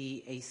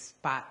actually a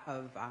spot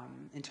of,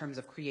 in terms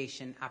of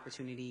creation,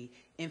 opportunity,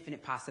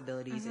 infinite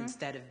possibilities, mm-hmm.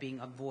 instead of being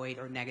a void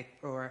or negative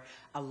or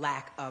a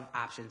lack of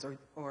options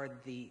or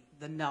the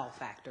null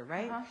factor,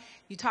 right? Uh-huh.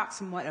 You talked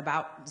somewhat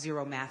about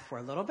zero math for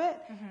a little bit.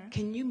 Mm-hmm.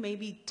 Can you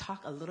maybe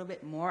talk a little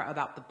bit more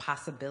about the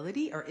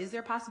possibility, or is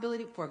there a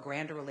possibility for a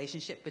grander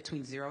relationship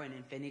between zero and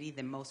infinity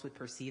than most would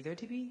perceive there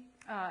to be?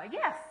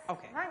 Yes.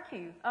 Okay. Thank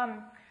you.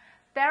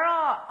 There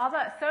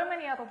are so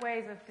many other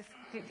ways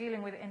of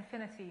dealing with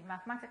infinity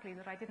mathematically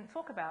that I didn't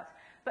talk about.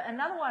 But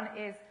another one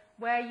is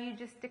where you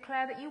just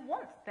declare that you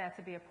want there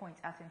to be a point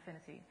at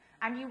infinity.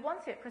 And you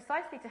want it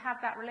precisely to have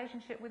that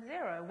relationship with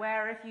zero,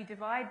 where if you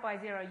divide by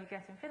zero, you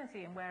get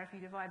infinity, and where if you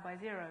divide by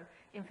zero,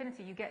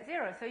 infinity, you get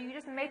zero. So you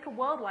just make a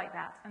world like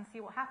that and see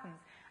what happens.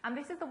 And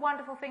this is the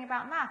wonderful thing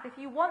about math. If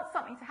you want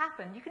something to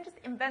happen, you can just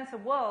invent a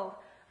world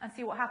and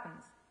see what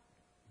happens.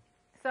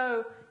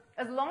 So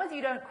as long as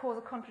you don't cause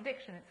a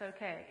contradiction, it's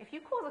okay. If you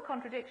cause a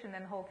contradiction,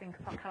 then the whole thing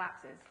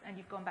collapses, and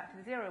you've gone back to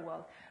the zero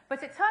world.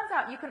 But it turns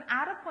out you can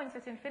add a point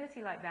at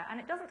infinity like that, and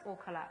it doesn't all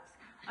collapse.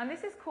 And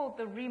this is called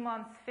the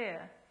Riemann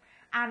sphere.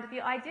 And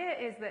the idea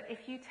is that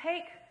if you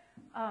take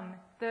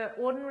the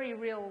ordinary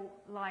real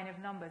line of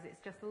numbers, it's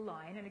just a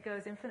line, and it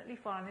goes infinitely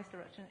far in this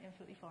direction,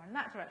 infinitely far in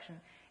that direction.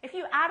 If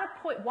you add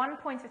one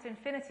point at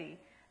infinity,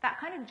 that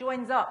kind of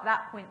joins up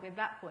that point with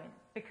that point,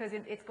 because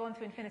it's gone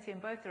to infinity in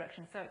both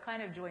directions, so it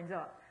kind of joins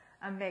up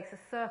and makes a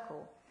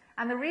circle.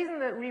 And the reason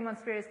that Riemann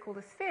sphere is called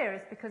a sphere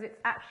is because it's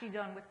actually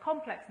done with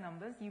complex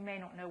numbers. You may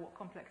not know what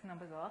complex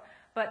numbers are,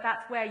 but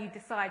that's where you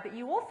decide that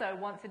you also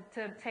want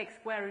to take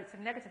square roots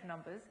of negative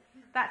numbers.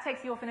 That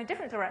takes you off in a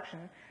different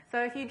direction.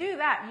 So if you do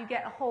that, you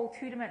get a whole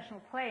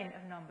two-dimensional plane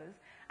of numbers.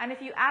 And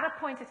if you add a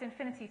point at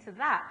infinity to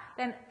that,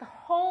 then the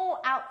whole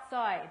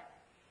outside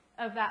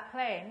of that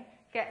plane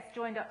gets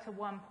joined up to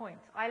one point.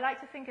 I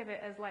like to think of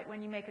it as like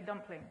when you make a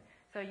dumpling.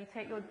 So you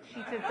take your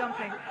sheet of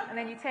dumpling, and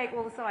then you take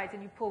all the sides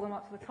and you pull them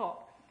up to the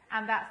top.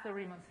 And that's the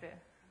Riemann sphere.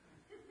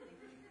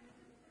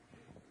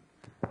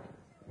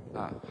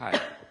 Hi.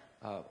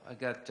 I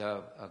got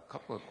a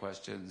couple of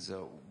questions.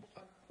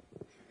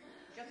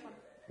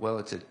 Well,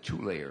 it's a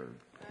two-layer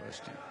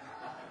question.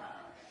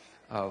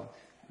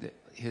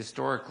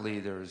 Historically,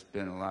 there's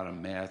been a lot of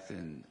math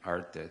and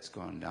art that's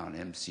gone down.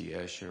 M.C.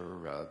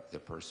 Escher, the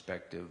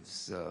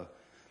perspectives,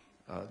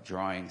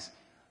 drawings,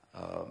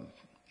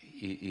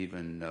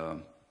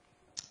 even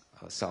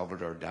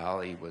Salvador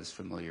Dali was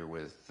familiar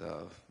with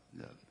the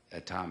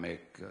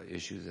atomic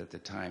issues at the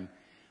time.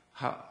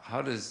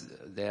 How does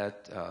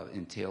that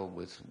entail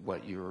with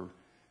what you're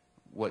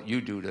what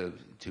you do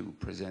to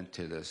present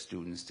to the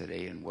students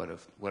today, and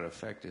what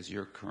effect does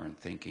your current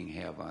thinking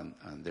have on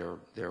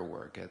their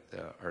work at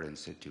the Art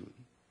Institute?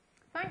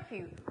 Thank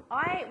you.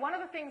 One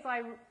of the things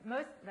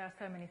there are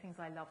so many things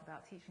I love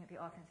about teaching at the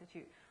Art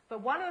Institute,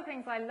 but one of the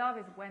things I love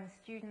is when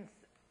students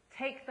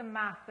take the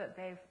math that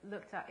they've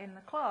looked at in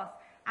the class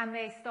and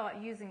they start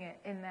using it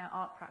in their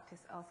art practice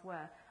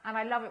elsewhere. And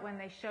I love it when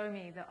they show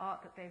me the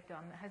art that they've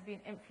done that has been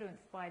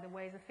influenced by the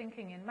ways of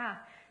thinking in math,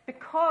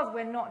 because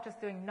we're not just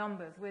doing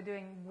numbers, we're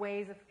doing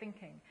ways of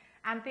thinking.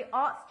 And the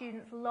art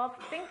students love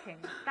thinking.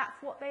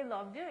 That's what they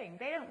love doing.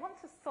 They don't want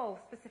to solve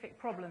specific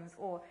problems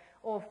or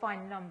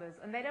find numbers,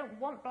 and they don't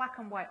want black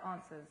and white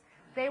answers.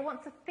 They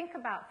want to think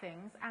about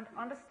things and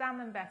understand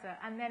them better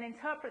and then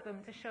interpret them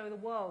to show the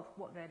world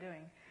what they're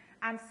doing.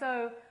 And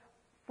so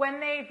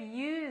when they've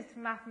used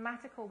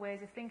mathematical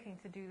ways of thinking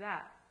to do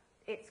that,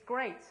 it's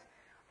great.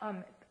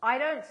 I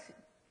don't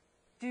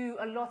do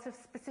a lot of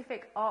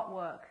specific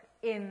artwork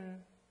in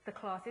the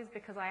classes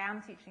because I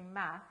am teaching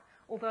math,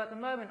 although at the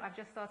moment I've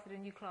just started a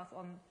new class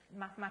on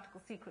mathematical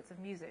secrets of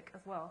music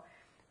as well.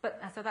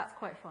 So that's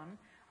quite fun.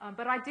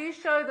 But I do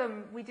show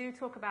them, we do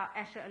talk about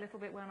Escher a little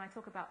bit when I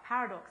talk about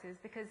paradoxes,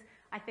 because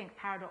I think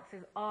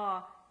paradoxes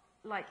are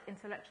like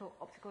intellectual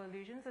optical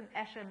illusions, and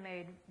Escher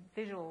made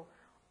visual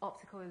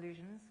optical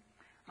illusions.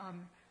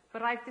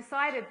 But I've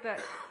decided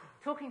that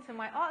talking to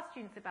my art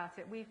students about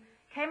it, we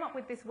came up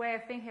with this way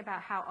of thinking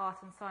about how art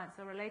and science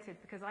are related,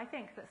 because I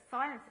think that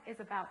science is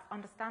about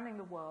understanding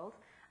the world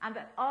and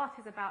that art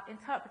is about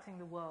interpreting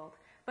the world.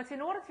 But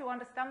in order to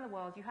understand the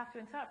world, you have to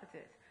interpret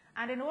it.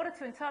 And in order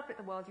to interpret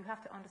the world, you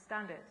have to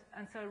understand it.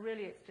 And so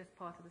really it's just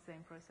part of the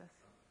same process.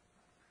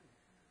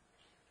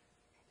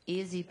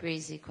 Easy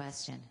breezy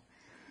question.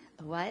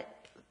 What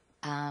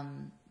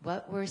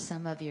were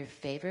some of your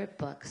favorite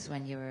books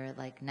when you were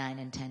like 9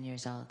 and 10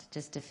 years old?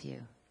 Just a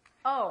few.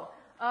 Well,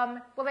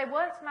 they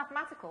weren't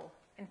mathematical.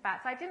 In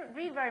fact, I didn't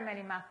read very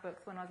many math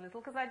books when I was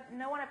little because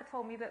no one ever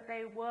told me that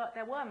there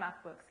were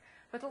math books.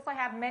 But also I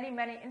had many,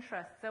 many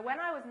interests. So when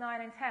I was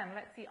 9 and 10,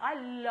 let's see, I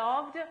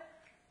loved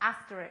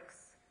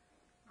Asterix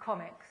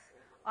comics.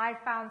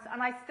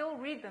 And I still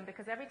read them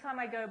because every time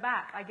I go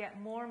back, I get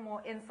more and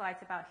more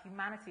insight about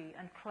humanity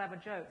and clever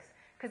jokes,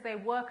 because they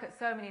work at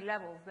so many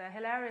levels. They're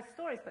hilarious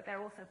stories, but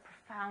they're also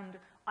profound,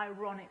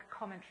 ironic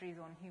commentaries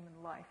on human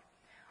life.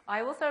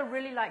 I also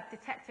really like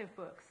detective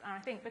books, and I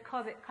think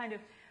because it kind of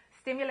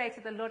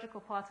stimulated the logical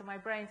part of my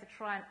brain to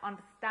try and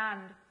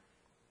understand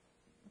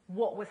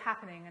what was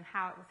happening and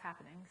how it was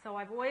happening. So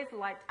I've always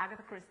liked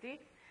Agatha Christie,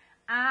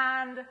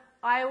 and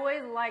I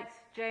always liked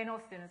Jane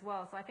Austen as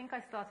well. So I think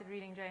I started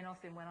reading Jane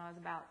Austen when I was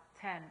about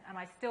 10, and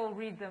I still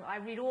read them. I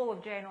read all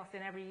of Jane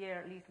Austen every year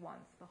at least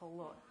once, the whole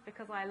lot,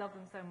 because I love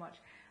them so much.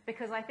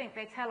 Because I think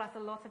they tell us a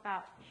lot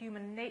about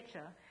human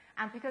nature,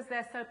 and because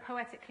they're so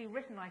poetically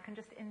written, I can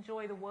just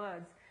enjoy the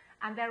words.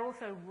 And they're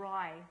also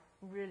wry,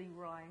 really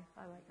wry.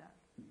 I like that.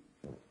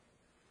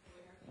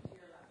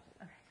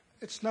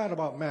 It's not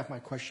about math, my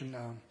question.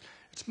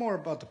 It's more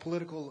about the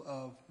political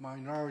of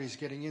minorities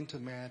getting into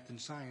math and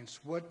science.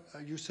 What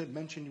you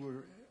mentioned you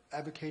were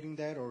advocating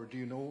that, or do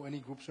you know any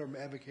groups that are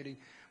advocating?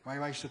 My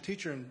wife's a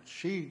teacher, and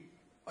she,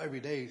 every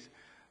day,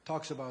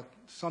 talks about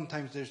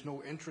sometimes there's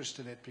no interest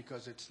in it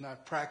because it's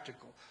not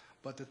practical.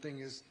 But the thing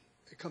is,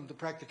 the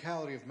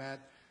practicality of math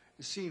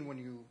is seen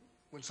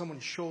when someone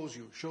shows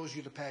you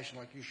the passion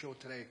like you showed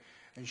today,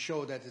 and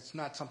show that it's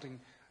not something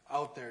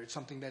out there, it's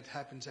something that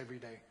happens every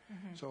day.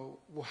 Mm-hmm. So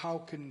how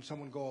can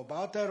someone go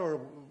about that, or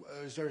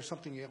is there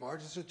something you have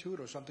Art Institute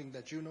or something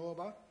that you know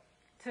about?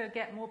 To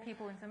get more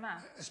people into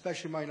math?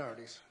 Especially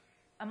minorities.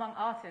 Among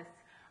artists.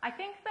 I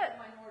think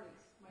that...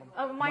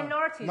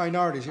 Minorities.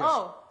 Minorities, yes.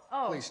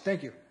 Oh. Please,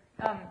 thank you.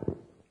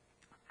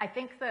 I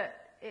think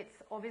that it's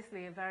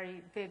obviously a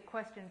very big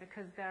question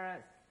because there are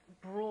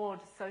broad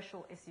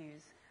social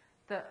issues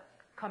that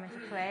come into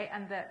play,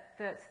 and that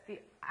the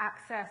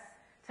access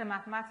to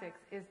mathematics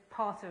is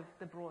part of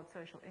the broad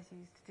social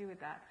issues to do with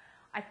that.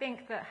 I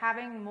think that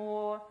having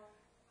more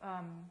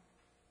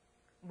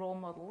role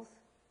models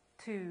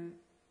to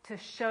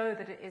show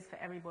that it is for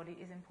everybody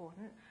is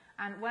important.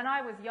 And when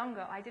I was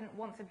younger, I didn't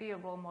want to be a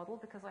role model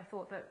because I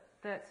thought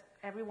that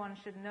everyone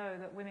should know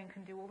that women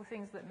can do all the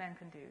things that men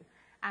can do,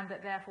 and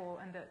that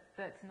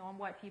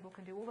non-white people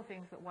can do all the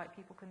things that white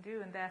people can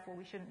do, and therefore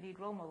we shouldn't need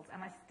role models.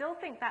 And I still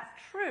think that's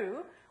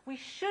true. We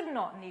should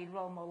not need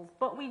role models,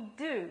 but we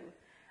do.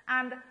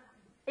 And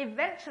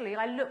eventually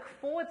I look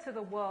forward to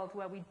the world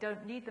where we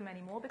don't need them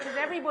anymore, because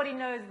everybody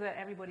knows that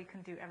everybody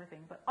can do everything.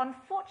 But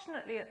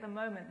unfortunately at the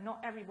moment, not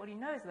everybody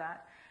knows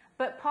that.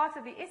 But part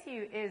of the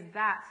issue is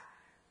that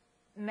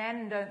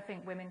men don't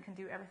think women can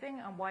do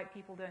everything, and white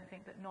people don't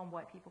think that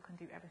non-white people can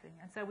do everything.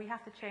 And so we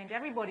have to change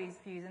everybody's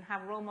views and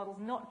have role models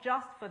not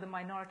just for the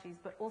minorities,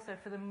 but also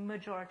for the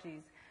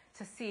majorities,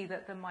 to see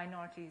that the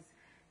minorities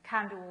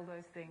can do all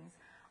those things.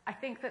 I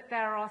think that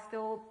there are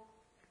still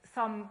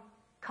some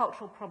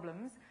cultural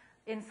problems.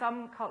 In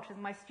some cultures,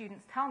 my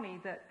students tell me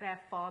that their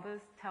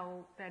fathers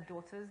tell their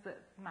daughters that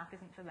math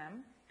isn't for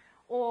them,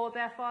 or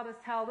their fathers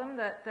tell them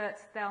that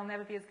they'll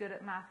never be as good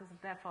at math as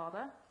their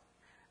father.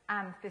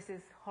 And this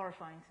is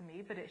horrifying to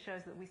me, but it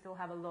shows that we still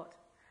have a lot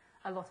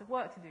of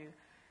work to do.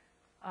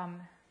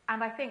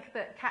 And I think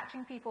that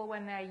catching people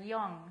when they're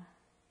young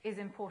is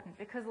important,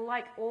 because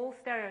like all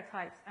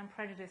stereotypes and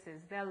prejudices,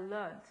 they're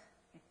learnt.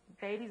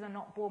 Babies are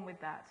not born with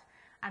that.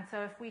 And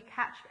so if we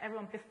catch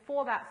everyone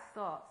before that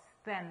starts,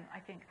 then I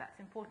think that's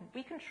important.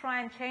 We can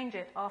try and change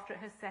it after it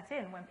has set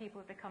in, when people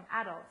have become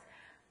adults.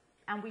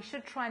 And we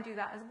should try and do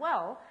that as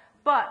well.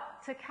 But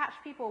to catch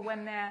people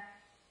when they're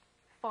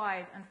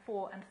 5 and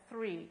 4 and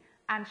 3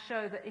 and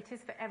show that it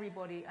is for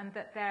everybody and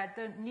that there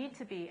don't need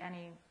to be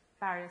any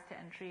barriers to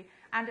entry.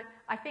 And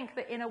I think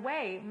that in a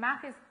way,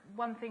 math is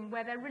one thing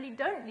where there really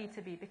don't need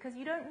to be, because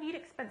you don't need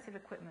expensive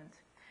equipment.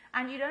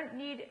 And you don't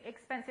need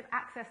expensive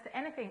access to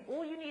anything.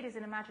 All you need is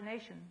an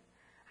imagination.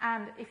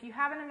 And if you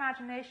have an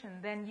imagination,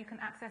 then you can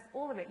access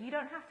all of it. You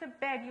don't have to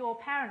beg your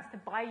parents to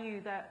buy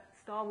you the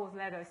Star Wars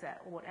Lego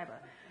set or whatever.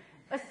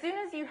 As soon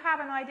as you have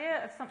an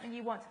idea of something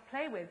you want to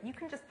play with, you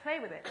can just play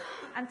with it.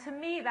 And to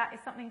me, that is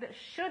something that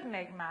should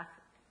make math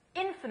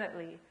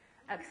infinitely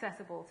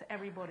accessible to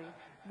everybody.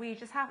 We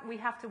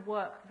have to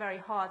work very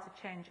hard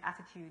to change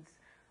attitudes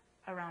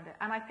around it.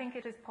 And I think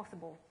it is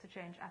possible to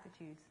change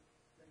attitudes.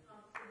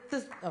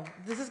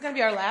 This is going to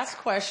be our last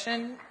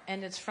question,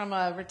 and it's from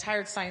a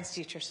retired science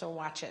teacher, so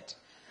watch it.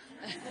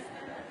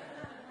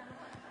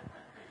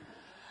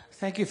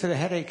 Thank you for the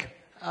headache.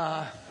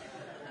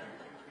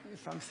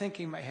 If I'm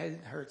thinking, my head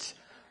hurts.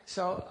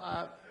 So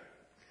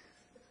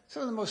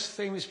some of the most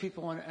famous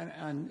people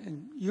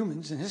in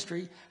humans in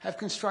history have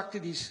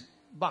constructed these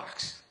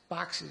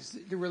boxes,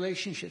 the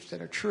relationships that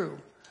are true.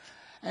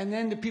 And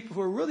then the people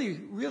who are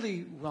really,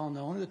 really well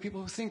known are the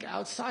people who think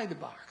outside the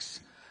box.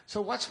 So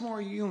what's more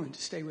human,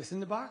 to stay within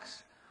the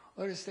box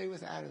or to stay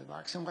out of the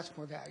box? And what's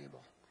more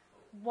valuable?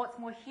 What's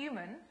more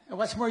human? And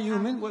what's more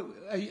human?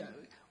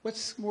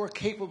 What's more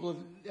capable of,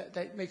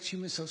 that makes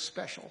humans so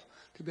special?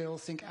 To be able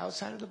to think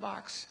outside of the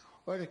box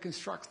or to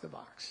construct the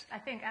box? I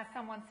think, as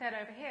someone said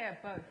over here,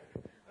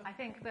 both. I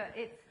think that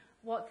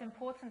what's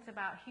important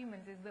about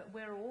humans is that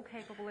we're all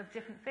capable of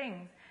different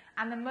things.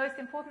 And the most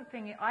important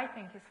thing, I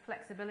think, is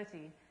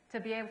flexibility. To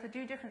be able to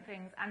do different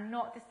things and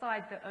not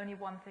decide that only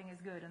one thing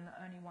is good and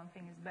that only one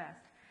thing is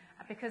best.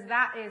 Because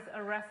that is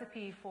a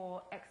recipe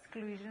for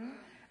exclusion,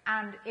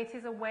 and it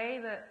is a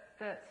way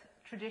that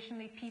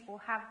traditionally people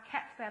have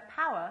kept their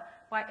power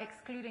by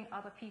excluding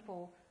other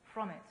people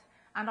from it.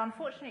 And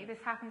unfortunately,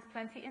 this happens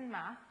plenty in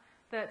math,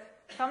 that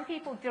some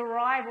people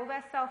derive all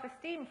their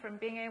self-esteem from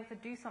being able to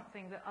do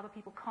something that other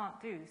people can't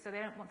do. So they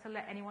don't want to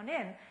let anyone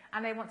in,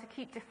 and they want to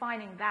keep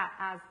defining that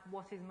as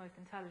what is most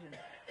intelligent.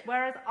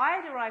 Whereas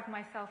I derive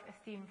my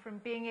self-esteem from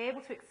being able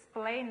to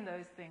explain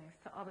those things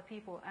to other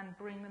people and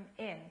bring them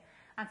in.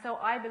 And so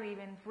I believe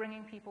in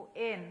bringing people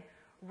in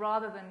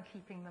rather than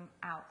keeping them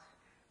out.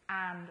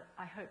 And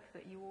I hope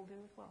that you all do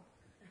as well.